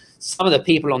listen. Some of the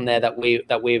people on there that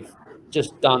we've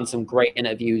just done some great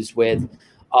interviews with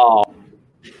are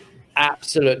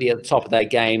absolutely at the top of their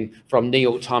game, from New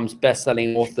York Times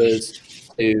best-selling authors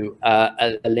to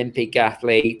Olympic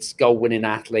athletes, gold-winning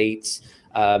athletes,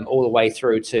 all the way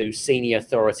through to senior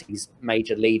authorities,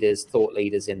 major leaders, thought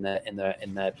leaders in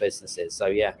their businesses. So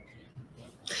yeah.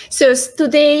 So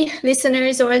today,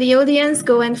 listeners or the audience,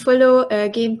 go and follow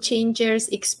Game Changers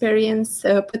Experience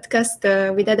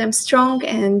podcast with Adam Strong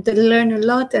and learn a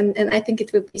lot. And I think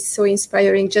it will be so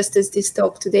inspiring, just as this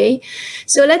talk today.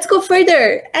 So let's go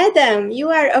further. Adam, you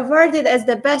are awarded as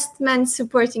the best man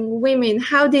supporting women.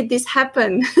 How did this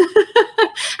happen?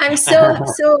 I'm so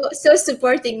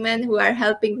supporting men who are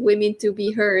helping women to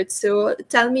be heard. So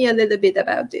tell me a little bit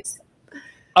about this.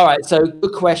 All right, so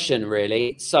good question,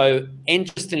 really. So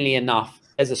interestingly enough,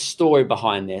 there's a story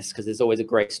behind this, because there's always a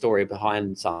great story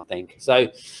behind something. So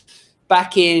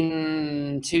back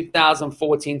in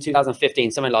 2014,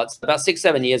 2015, something like that, about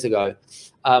 6-7 years ago,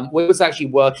 we was actually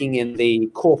working in the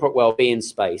corporate well-being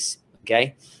space,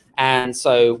 okay? And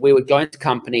so we would go into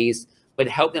companies, we'd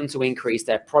help them to increase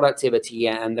their productivity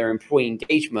and their employee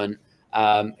engagement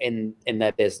in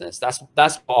their business. That's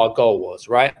what our goal was,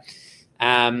 right?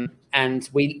 And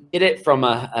we did it from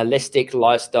a holistic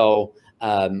lifestyle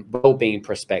well-being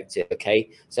perspective, okay?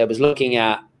 So it was looking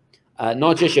at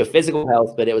not just your physical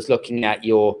health, but it was looking at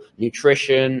your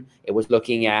nutrition, it was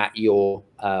looking at your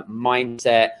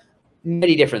mindset,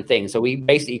 many different things. So we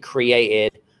basically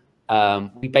created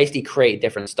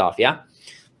different stuff, yeah?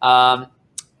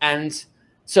 And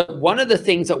so one of the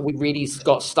things that we really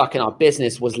got stuck in our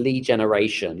business was lead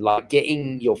generation, like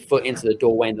getting your foot into the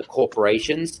doorway in the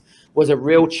corporations was a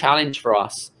real challenge for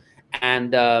us.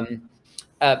 And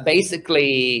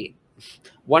basically,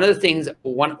 one of the things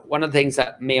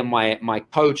that me and my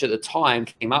coach at the time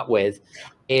came up with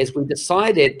is we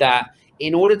decided that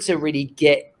in order to really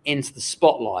get into the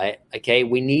spotlight, okay,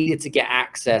 we needed to get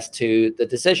access to the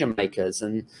decision makers.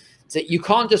 And so you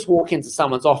can't just walk into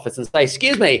someone's office and say,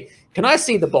 "Excuse me, can I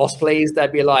see the boss, please?"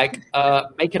 They'd be like,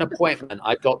 "Make an appointment.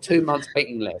 I've got 2 months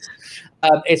waiting list."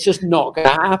 It's just not going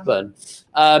to happen.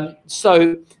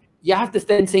 So you have to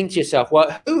then think to yourself,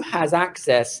 well, who has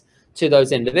access to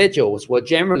those individuals? Well,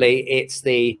 generally, it's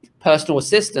the personal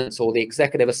assistants or the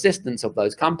executive assistants of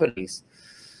those companies.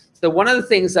 So one of the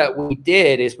things that we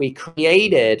did is we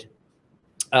created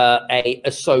a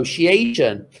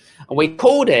association, and we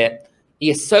called it the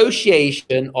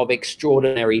Association of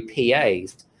Extraordinary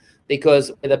PAs,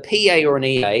 because with a PA or an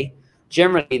EA,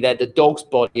 generally they're the dog's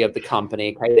body of the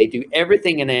company. Okay, they do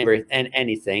everything and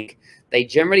anything. They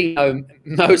generally know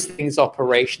most things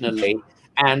operationally,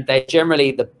 and they're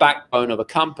generally the backbone of a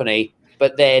company,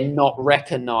 but they're not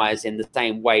recognized in the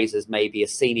same ways as maybe a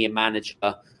senior manager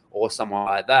or someone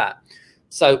like that.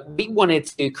 So we wanted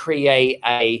to create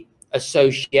a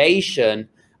association,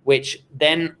 which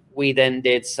then we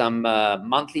did some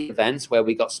monthly events where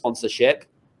we got sponsorship,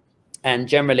 and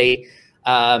generally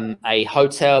a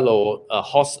hotel or a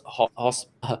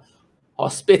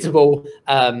hospitable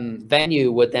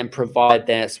venue would then provide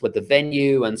us with the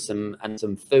venue and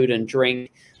some food and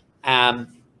drink.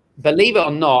 Believe it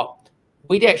or not,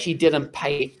 we actually didn't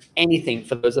pay anything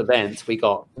for those events. We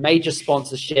got major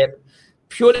sponsorship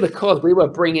purely because we were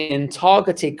bringing in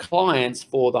targeted clients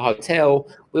for the hotel.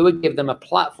 We would give them a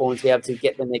platform to be able to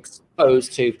get them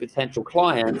exposed to potential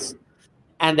clients.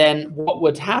 And then what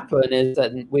would happen is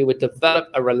that we would develop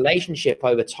a relationship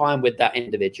over time with that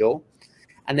individual.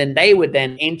 And then they would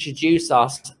then introduce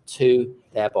us to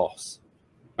their boss,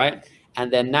 right?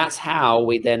 And then that's how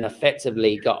we then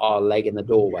effectively got our leg in the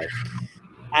doorway.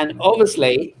 And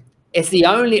obviously, it's the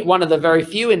only one of the very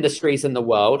few industries in the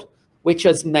world which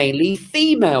is mainly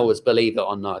females, believe it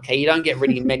or not. Okay, you don't get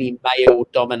really many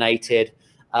male-dominated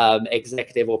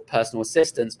executive or personal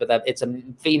assistants, but it's a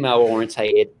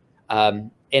female-orientated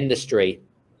industry.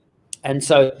 And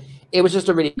so it was just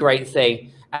a really great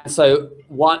thing. And so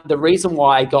the reason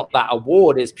why I got that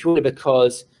award is purely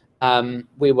because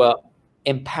we were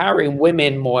empowering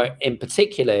women more in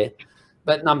particular.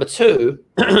 But number two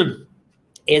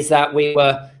is that we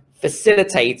were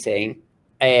facilitating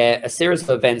a series of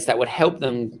events that would help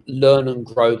them learn and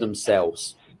grow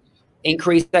themselves,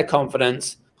 increase their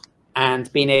confidence,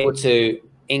 and being able to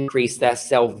increase their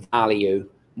self-value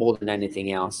more than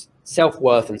anything else.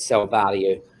 Self-worth and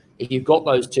self-value. If you've got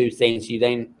those two things, you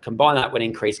then combine that with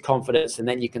increased confidence, and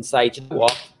then you can say, "Do you know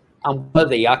what? I'm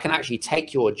worthy. I can actually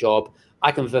take your job.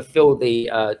 I can fulfill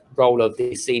the role of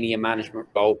the senior management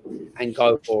role and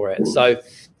go for it." So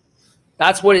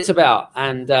that's what it's about,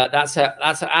 and that's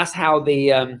how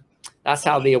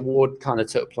the award kind of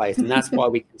took place, and that's why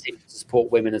we continue to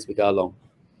support women as we go along.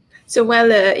 So,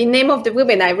 well, in name of the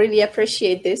women, I really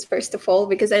appreciate this, first of all,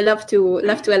 because I love to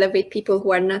elevate people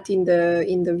who are not in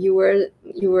the viewer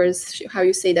viewers, how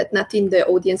you say that, not in the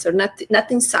audience or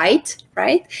not in sight,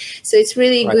 right? So it's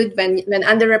really good when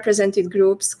underrepresented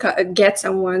groups get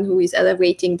someone who is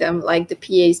elevating them, like the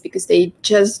PAs, because they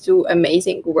just do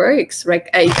amazing works. Right?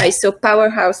 I saw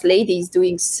powerhouse ladies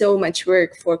doing so much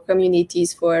work for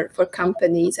communities, for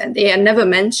companies, and they are never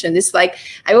mentioned. It's like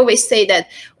I always say that,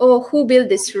 oh, who built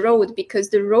this road? Because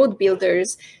the road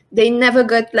builders, they never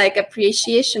got like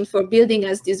appreciation for building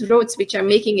us these roads, which are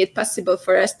making it possible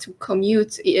for us to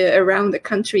commute around the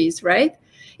countries, right?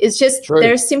 It's just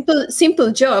they're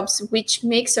simple jobs, which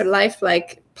makes our life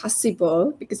like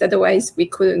possible, because otherwise we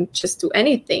couldn't just do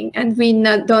anything, and we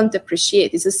don't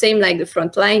appreciate. It's the same like the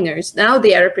frontliners. Now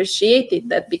they are appreciated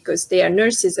that because they are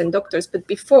nurses and doctors, but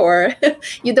before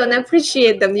you don't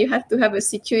appreciate them. You have to have a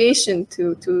situation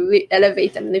to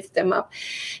elevate and lift them up.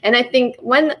 And I think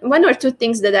one or two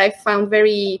things that I found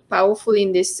very powerful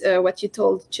in this, what you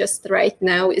told just right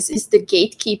now, is the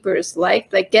gatekeepers, like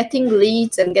getting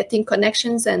leads and getting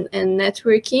connections and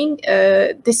networking.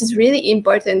 This is really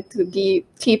important to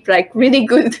keep like really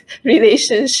good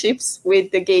relationships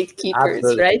with the gatekeepers.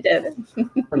 Absolutely. Right, Adam?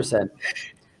 100%.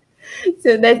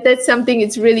 So that's something.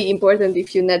 It's really important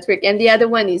if you network. And the other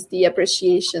one is the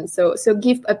appreciation. So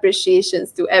give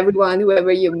appreciations to everyone,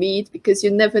 whoever you meet, because you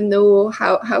never know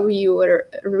how your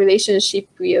relationship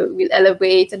will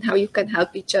elevate and how you can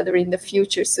help each other in the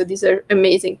future. So these are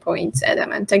amazing points,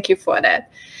 Adam, and thank you for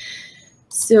that.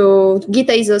 So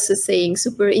Gita is also saying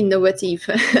super innovative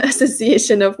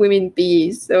association of women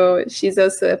PAs. So she's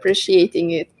also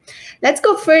appreciating it. Let's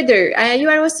go further. You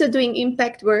are also doing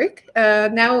impact work.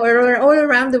 Now all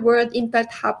around the world,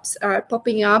 impact hubs are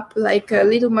popping up like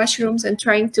little mushrooms and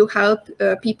trying to help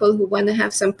people who want to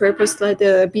have some purpose, like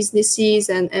businesses.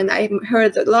 And I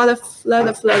heard a lot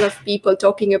of people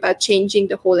talking about changing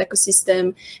the whole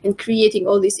ecosystem and creating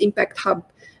all this impact hub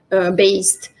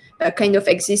based kind of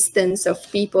existence of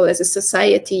people as a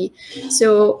society.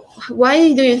 So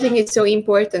why do you think it's so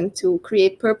important to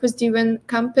create purpose-driven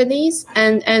companies,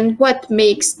 and what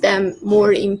makes them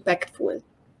more impactful?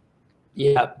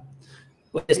 Yeah,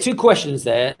 well, there's two questions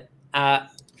there. Now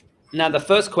the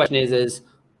first question is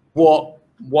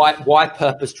why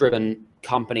purpose-driven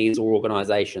companies or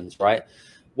organizations, right?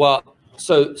 Well,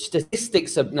 so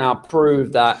statistics have now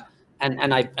proved that,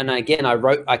 and again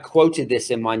I quoted this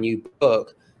in my new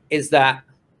book, is that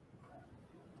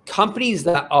companies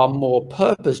that are more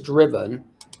purpose-driven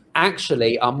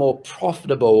actually are more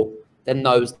profitable than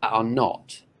those that are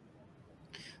not.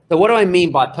 So what do I mean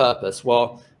by purpose?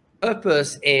 Well,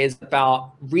 purpose is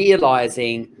about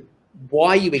realizing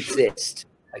why you exist,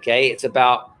 okay? It's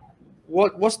about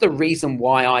what's the reason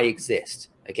why I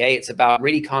exist, okay? It's about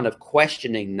really kind of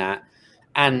questioning that.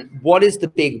 And what is the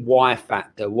big why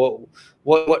factor?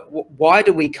 Why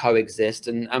do we coexist,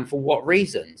 and for what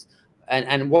reasons?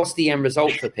 And what's the end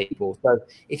result for people? So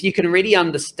if you can really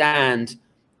understand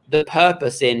the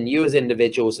purpose in you as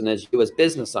individuals and as you as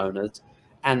business owners,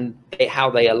 and how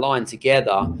they align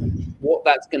together, what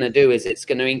that's going to do is it's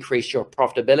going to increase your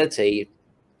profitability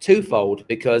twofold,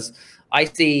 because I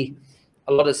see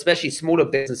a lot of, especially smaller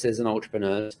businesses and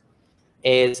entrepreneurs,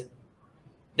 is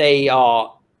they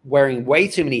are wearing way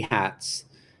too many hats.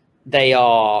 They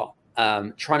are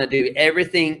trying to do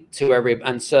everything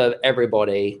and serve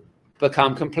everybody,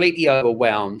 become completely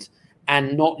overwhelmed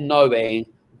and not knowing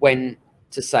when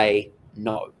to say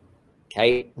no.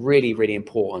 Okay, really, really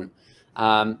important.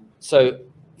 So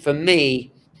for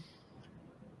me,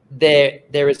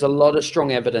 there is a lot of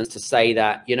strong evidence to say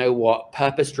that, you know what,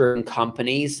 purpose-driven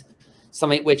companies,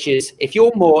 something which is, if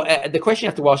you're more, the question you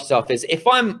have to ask yourself is, if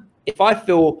I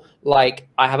feel like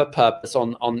I have a purpose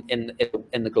in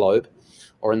the globe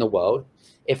or in the world,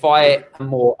 if I am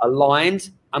more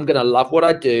aligned, I'm going to love what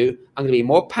I do, I'm going to be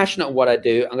more passionate at what I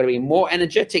do, I'm going to be more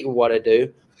energetic at what I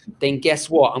do, then guess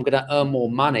what? I'm going to earn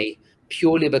more money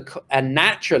purely because, and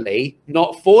naturally,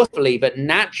 not forcefully, but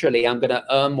naturally, I'm going to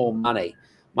earn more money.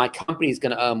 My company is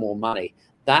going to earn more money.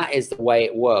 That is the way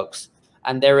it works.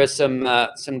 And there are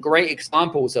some great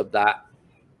examples of that.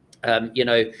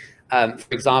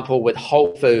 For example, with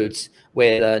Whole Foods,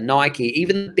 with Nike,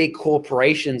 even the big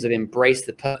corporations have embraced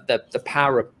the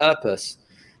power of purpose,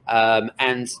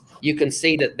 and you can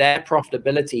see that their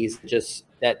profitability is just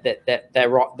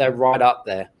they're right up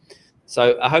there.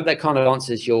 So I hope that kind of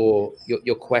answers your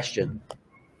question.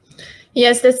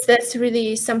 Yes, that's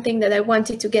really something that I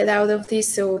wanted to get out of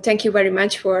this. So thank you very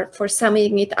much for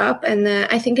summing it up. And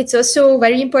I think it's also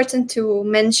very important to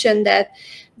mention that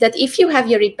if you have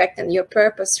your impact and your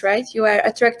purpose, right, you are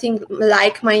attracting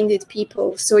like-minded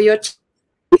people. So you're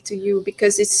to you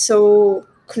because it's so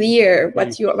clear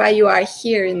why you are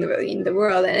here in the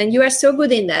world, and you are so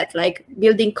good in that, like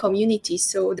building communities.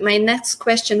 So my next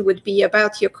question would be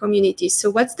about your community. So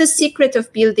what's the secret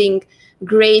of building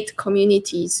great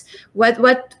communities? What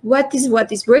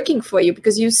is working for you?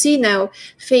 Because you see now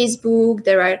Facebook,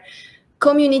 there are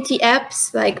community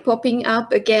apps like popping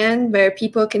up again where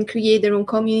people can create their own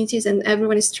communities, and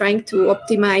everyone is trying to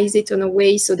optimize it in a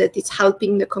way so that it's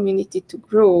helping the community to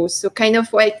grow. So kind of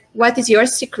what is your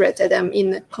secret, Adam,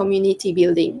 in community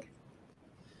building?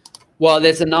 Well,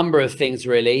 there's a number of things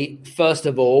really. First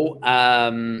of all,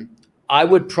 I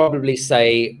would probably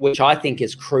say, which I think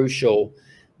is crucial,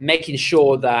 making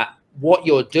sure that what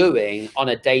you're doing on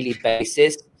a daily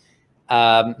basis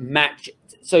match.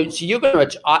 So you're going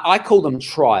to, I call them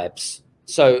tribes.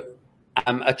 So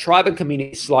a tribe and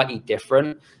community is slightly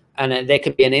different. And there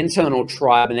could be an internal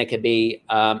tribe and there could be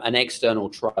an external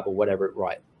tribe or whatever,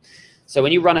 right? So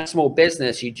when you run a small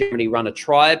business, you generally run a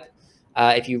tribe.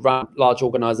 If you run a large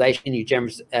organization,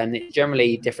 it's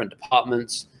generally different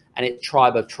departments, and it's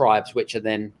tribe of tribes, which are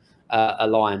then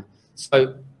aligned.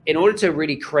 So in order to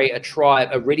really create a tribe,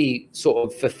 a really sort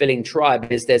of fulfilling tribe,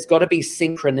 there's got to be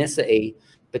synchronicity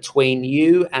between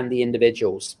you and the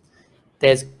individuals.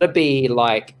 There's got to be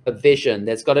like a vision.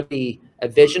 There's got to be a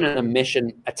vision and a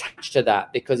mission attached to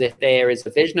that, because if there is a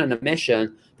vision and a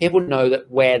mission, people know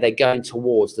that where they're going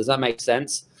towards. Does that make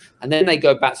sense? And then they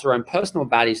go back to their own personal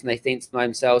values and they think to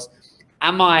themselves,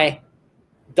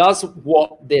 does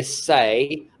what this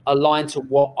say align to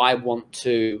what I want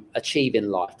to achieve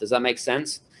in life? Does that make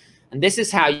sense? And this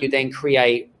is how you then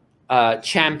create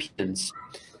champions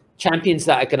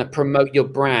that are going to promote your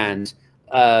brand.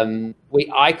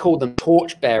 I call them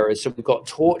torch bearers. So we've got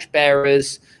torch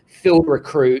bearers, field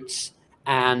recruits,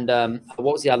 and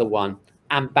what was the other one?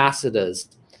 Ambassadors.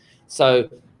 So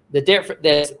there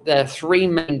are three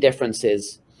main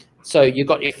differences. So you've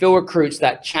got your field recruits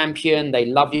that champion, they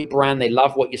love your brand, they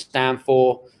love what you stand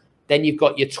for. Then you've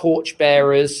got your torch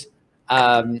bearers,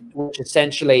 which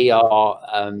essentially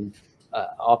are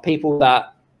people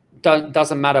that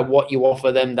doesn't matter what you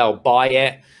offer them, they'll buy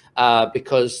it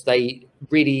because they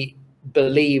really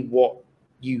believe what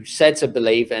you said to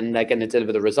believe, and they're going to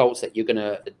deliver the results that you're going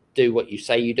to do what you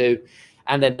say you do.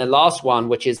 And then the last one,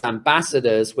 which is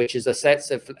ambassadors, which is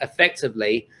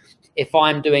effectively, if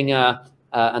I'm doing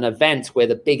an event with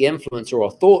a big influencer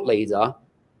or thought leader,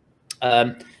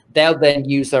 they'll then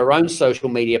use their own social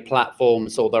media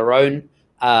platforms or their own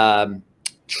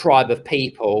tribe of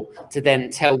people to then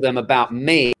tell them about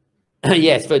me.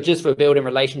 Yes, for building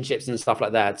relationships and stuff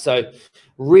like that. So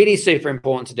really super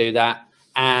important to do that.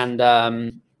 And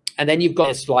then you've got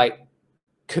this like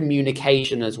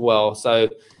communication as well. So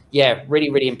yeah, really,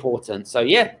 really important. So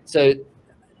yeah, so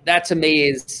that to me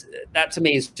is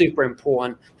super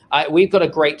important. We've got a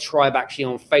great tribe actually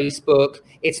on Facebook.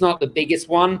 It's not the biggest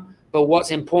one, but what's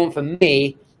important for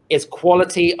me is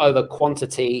quality over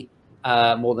quantity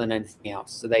more than anything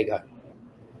else. So there you go.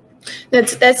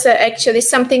 That's actually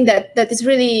something that is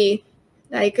really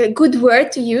like a good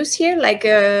word to use here, like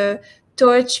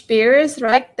torch bearers,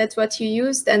 right? That's what you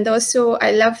used. And also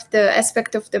I love the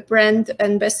aspect of the brand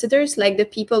ambassadors, like the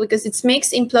people, because it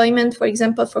makes employment, for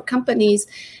example, for companies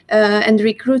and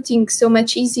recruiting so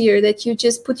much easier, that you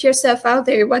just put yourself out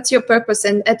there. What's your purpose?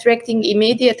 And attracting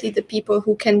immediately the people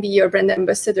who can be your brand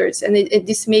ambassadors. And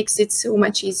this makes it so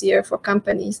much easier for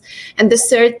companies. And the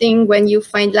third thing, when you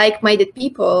find like-minded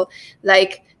people,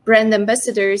 like brand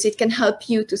ambassadors, it can help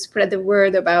you to spread the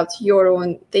word about your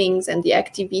own things and the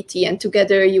activity, and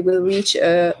together you will reach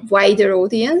a wider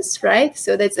audience, right?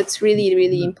 So that's really,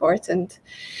 really important.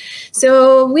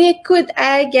 So we could,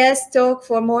 I guess, talk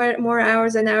for more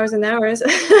hours and hours and hours.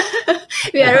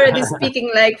 We are already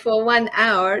speaking like for 1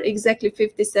 hour, exactly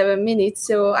 57 minutes.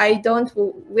 So I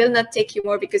will not take you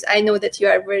more, because I know that you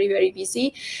are very, very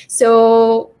busy.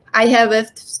 So I have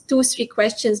 2-3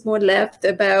 questions more left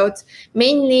about,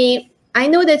 mainly, I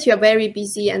know that you are very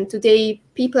busy and today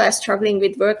people are struggling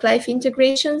with work-life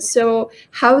integration. So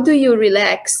how do you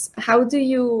relax? How do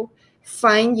you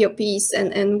find your peace?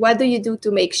 And what do you do to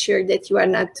make sure that you are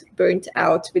not burnt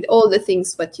out with all the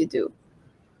things what you do?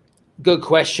 Good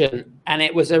question. And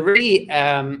it was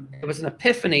it was an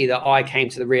epiphany that I came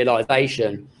to the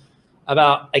realization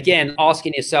about, again,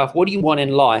 asking yourself, what do you want in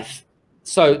life?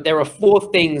 So there are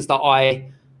 4 things that I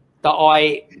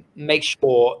make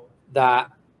sure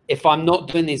that if I'm not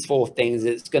doing these 4 things,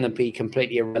 it's going to be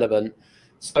completely irrelevant.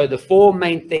 So the 4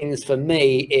 main things for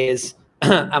me is,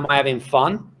 am I having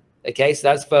fun? Okay, so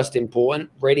that's first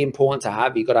important, really important to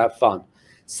have. You've got to have fun.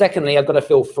 Secondly, I've got to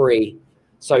feel free.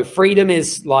 So freedom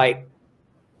is like,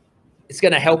 it's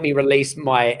going to help me release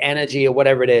my energy or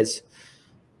whatever it is.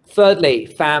 Thirdly,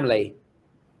 family.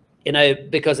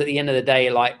 Because at the end of the day,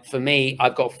 like for me,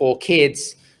 I've got 4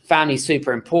 kids. Family's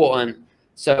super important.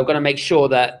 So I've got to make sure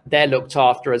that they're looked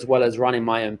after as well as running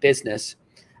my own business.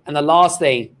 And the last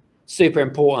thing, super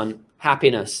important,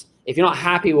 happiness. If you're not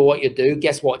happy with what you do,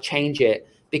 guess what? Change it,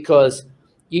 because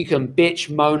you can bitch,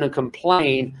 moan, and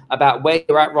complain about where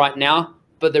you're at right now.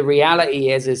 But the reality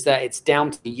is that it's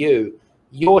down to you.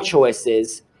 Your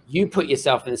choices, you put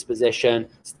yourself in this position,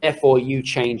 therefore you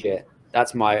change it.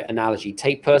 That's my analogy.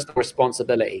 Take personal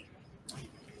responsibility.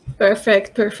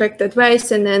 Perfect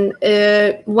advice. And then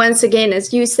once again,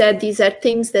 as you said, these are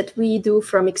things that we do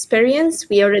from experience.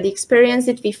 We already experienced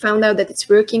it. We found out that it's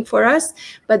working for us,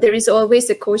 but there is always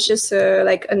a cautious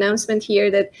announcement here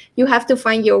that you have to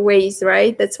find your ways,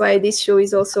 right? That's why this show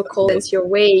is also called It's Your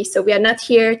Way. So we are not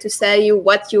here to tell you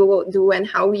what you do and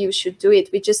how you should do it.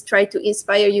 We just try to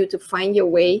inspire you to find your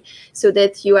way so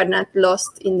that you are not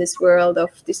lost in this world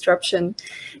of disruption.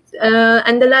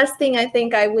 And the last thing I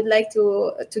think I would like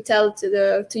to tell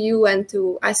to you and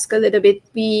to ask a little bit,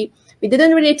 we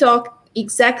didn't really talk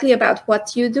exactly about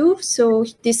what you do. So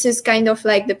this is kind of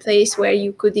like the place where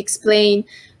you could explain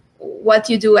what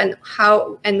you do and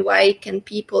how and why can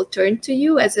people turn to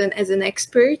you as an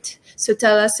expert. So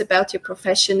tell us about your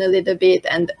profession a little bit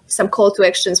and some call to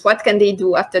actions. What can they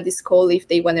do after this call if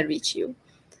they want to reach you?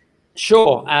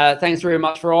 Sure. Thanks very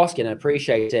much for asking. I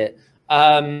appreciate it.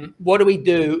 What do we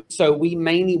do? So we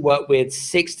mainly work with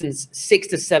 6 to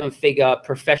 7 figure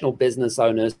professional business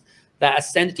owners that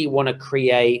essentially want to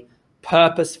create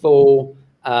purposeful,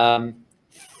 fun,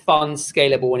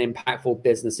 scalable, and impactful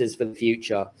businesses for the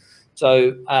future.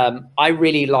 So I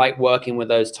really like working with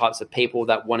those types of people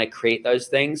that want to create those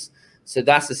things. So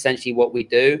that's essentially what we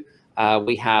do.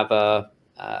 We have a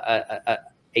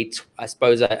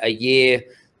year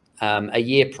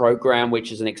program,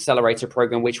 which is an accelerator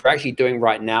program, which we're actually doing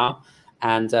right now.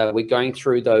 And we're going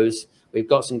through those. We've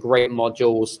got some great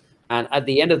modules. And at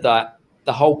the end of that,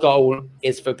 the whole goal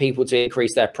is for people to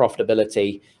increase their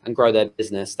profitability and grow their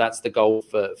business. That's the goal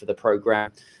for the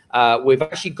program. We've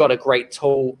actually got a great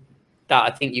tool that I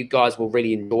think you guys will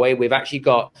really enjoy. We've actually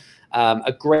got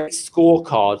a great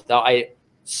scorecard that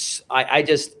I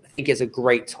just think is a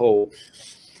great tool.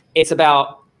 It's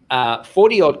about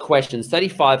 40 odd questions,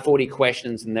 35, 40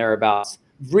 questions and thereabouts.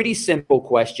 Really simple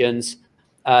questions,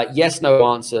 yes, no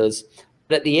answers.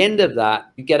 But at the end of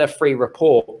that, you get a free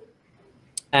report.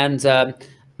 And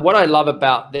what I love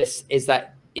about this is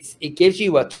that it gives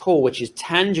you a tool which is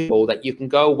tangible that you can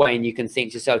go away and you can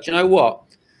think to yourself, you know what?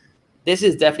 This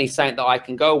is definitely something that I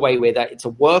can go away with. That it's a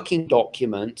working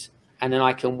document, and then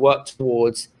I can work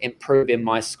towards improving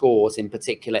my scores in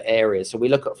particular areas. So we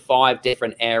look at 5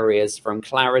 different areas, from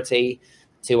clarity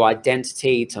to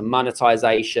identity to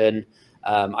monetization.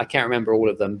 I can't remember all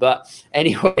of them, but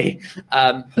anyway,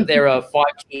 there are 5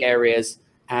 key areas,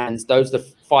 and those are the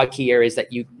 5 key areas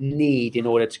that you need in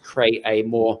order to create a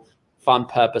more fun,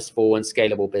 purposeful, and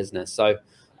scalable business. So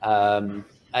I'm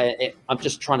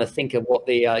just trying to think of what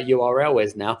the URL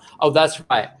is now. Oh, that's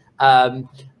right.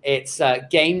 It's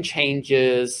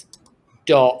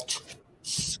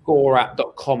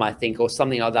gamechangers.scoreapp.com, I think, or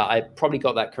something like that. I probably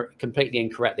got that completely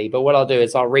incorrectly. But what I'll do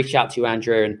is I'll reach out to you,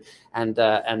 Andrew, and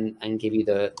give you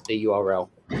the URL.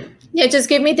 Yeah, just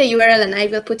give me the URL and I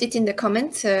will put it in the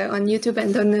comments on YouTube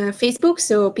and on Facebook,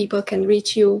 so people can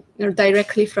reach you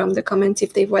directly from the comments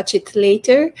if they watch it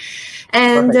later.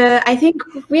 And I think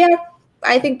we are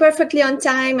perfectly on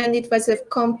time, and it was a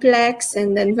complex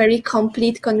and then very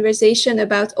complete conversation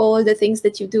about all the things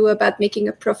that you do about making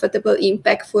a profitable,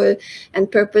 impactful,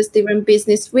 and purpose-driven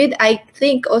business with, I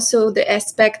think, also the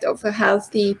aspect of a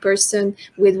healthy person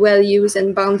with values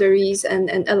and boundaries and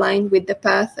aligned with the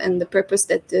path and the purpose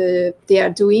that they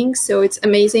are doing. So it's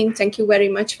amazing. Thank you very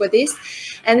much for this.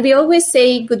 And we always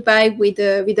say goodbye with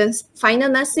a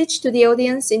final message to the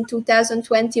audience in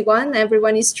 2021.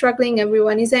 Everyone is struggling.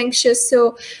 Everyone is anxious.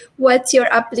 So what's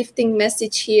your uplifting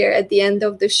message here at the end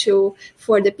of the show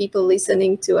for the people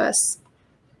listening to us?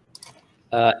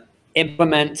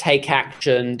 Implement, take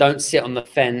action, don't sit on the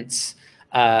fence,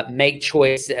 make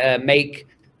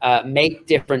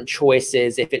different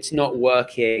choices. If it's not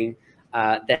working,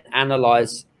 then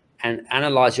analyze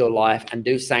your life and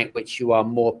do something which you are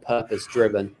more purpose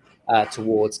driven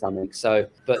towards something. So,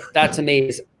 but that to me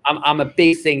is, I'm a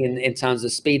big thing in terms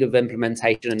of speed of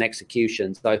implementation and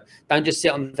execution. So don't just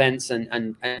sit on the fence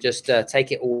and just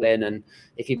take it all in. And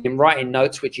if you've been writing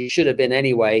notes, which you should have been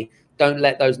anyway, don't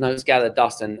let those notes gather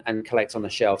dust and collect on the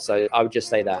shelf. So I would just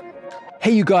say that.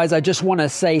 Hey, you guys, I just want to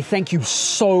say thank you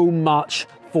so much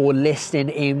for listening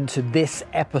in to this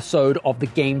episode of the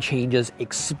Game Changers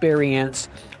Experience.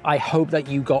 I hope that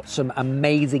you got some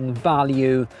amazing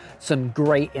value, some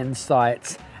great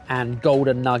insights, and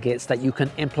golden nuggets that you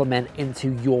can implement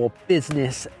into your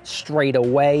business straight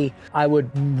away. I would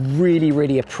really,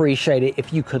 really appreciate it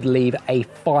if you could leave a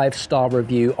 5-star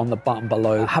review on the button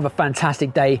below. Have a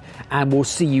fantastic day, and we'll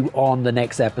see you on the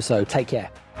next episode. Take care.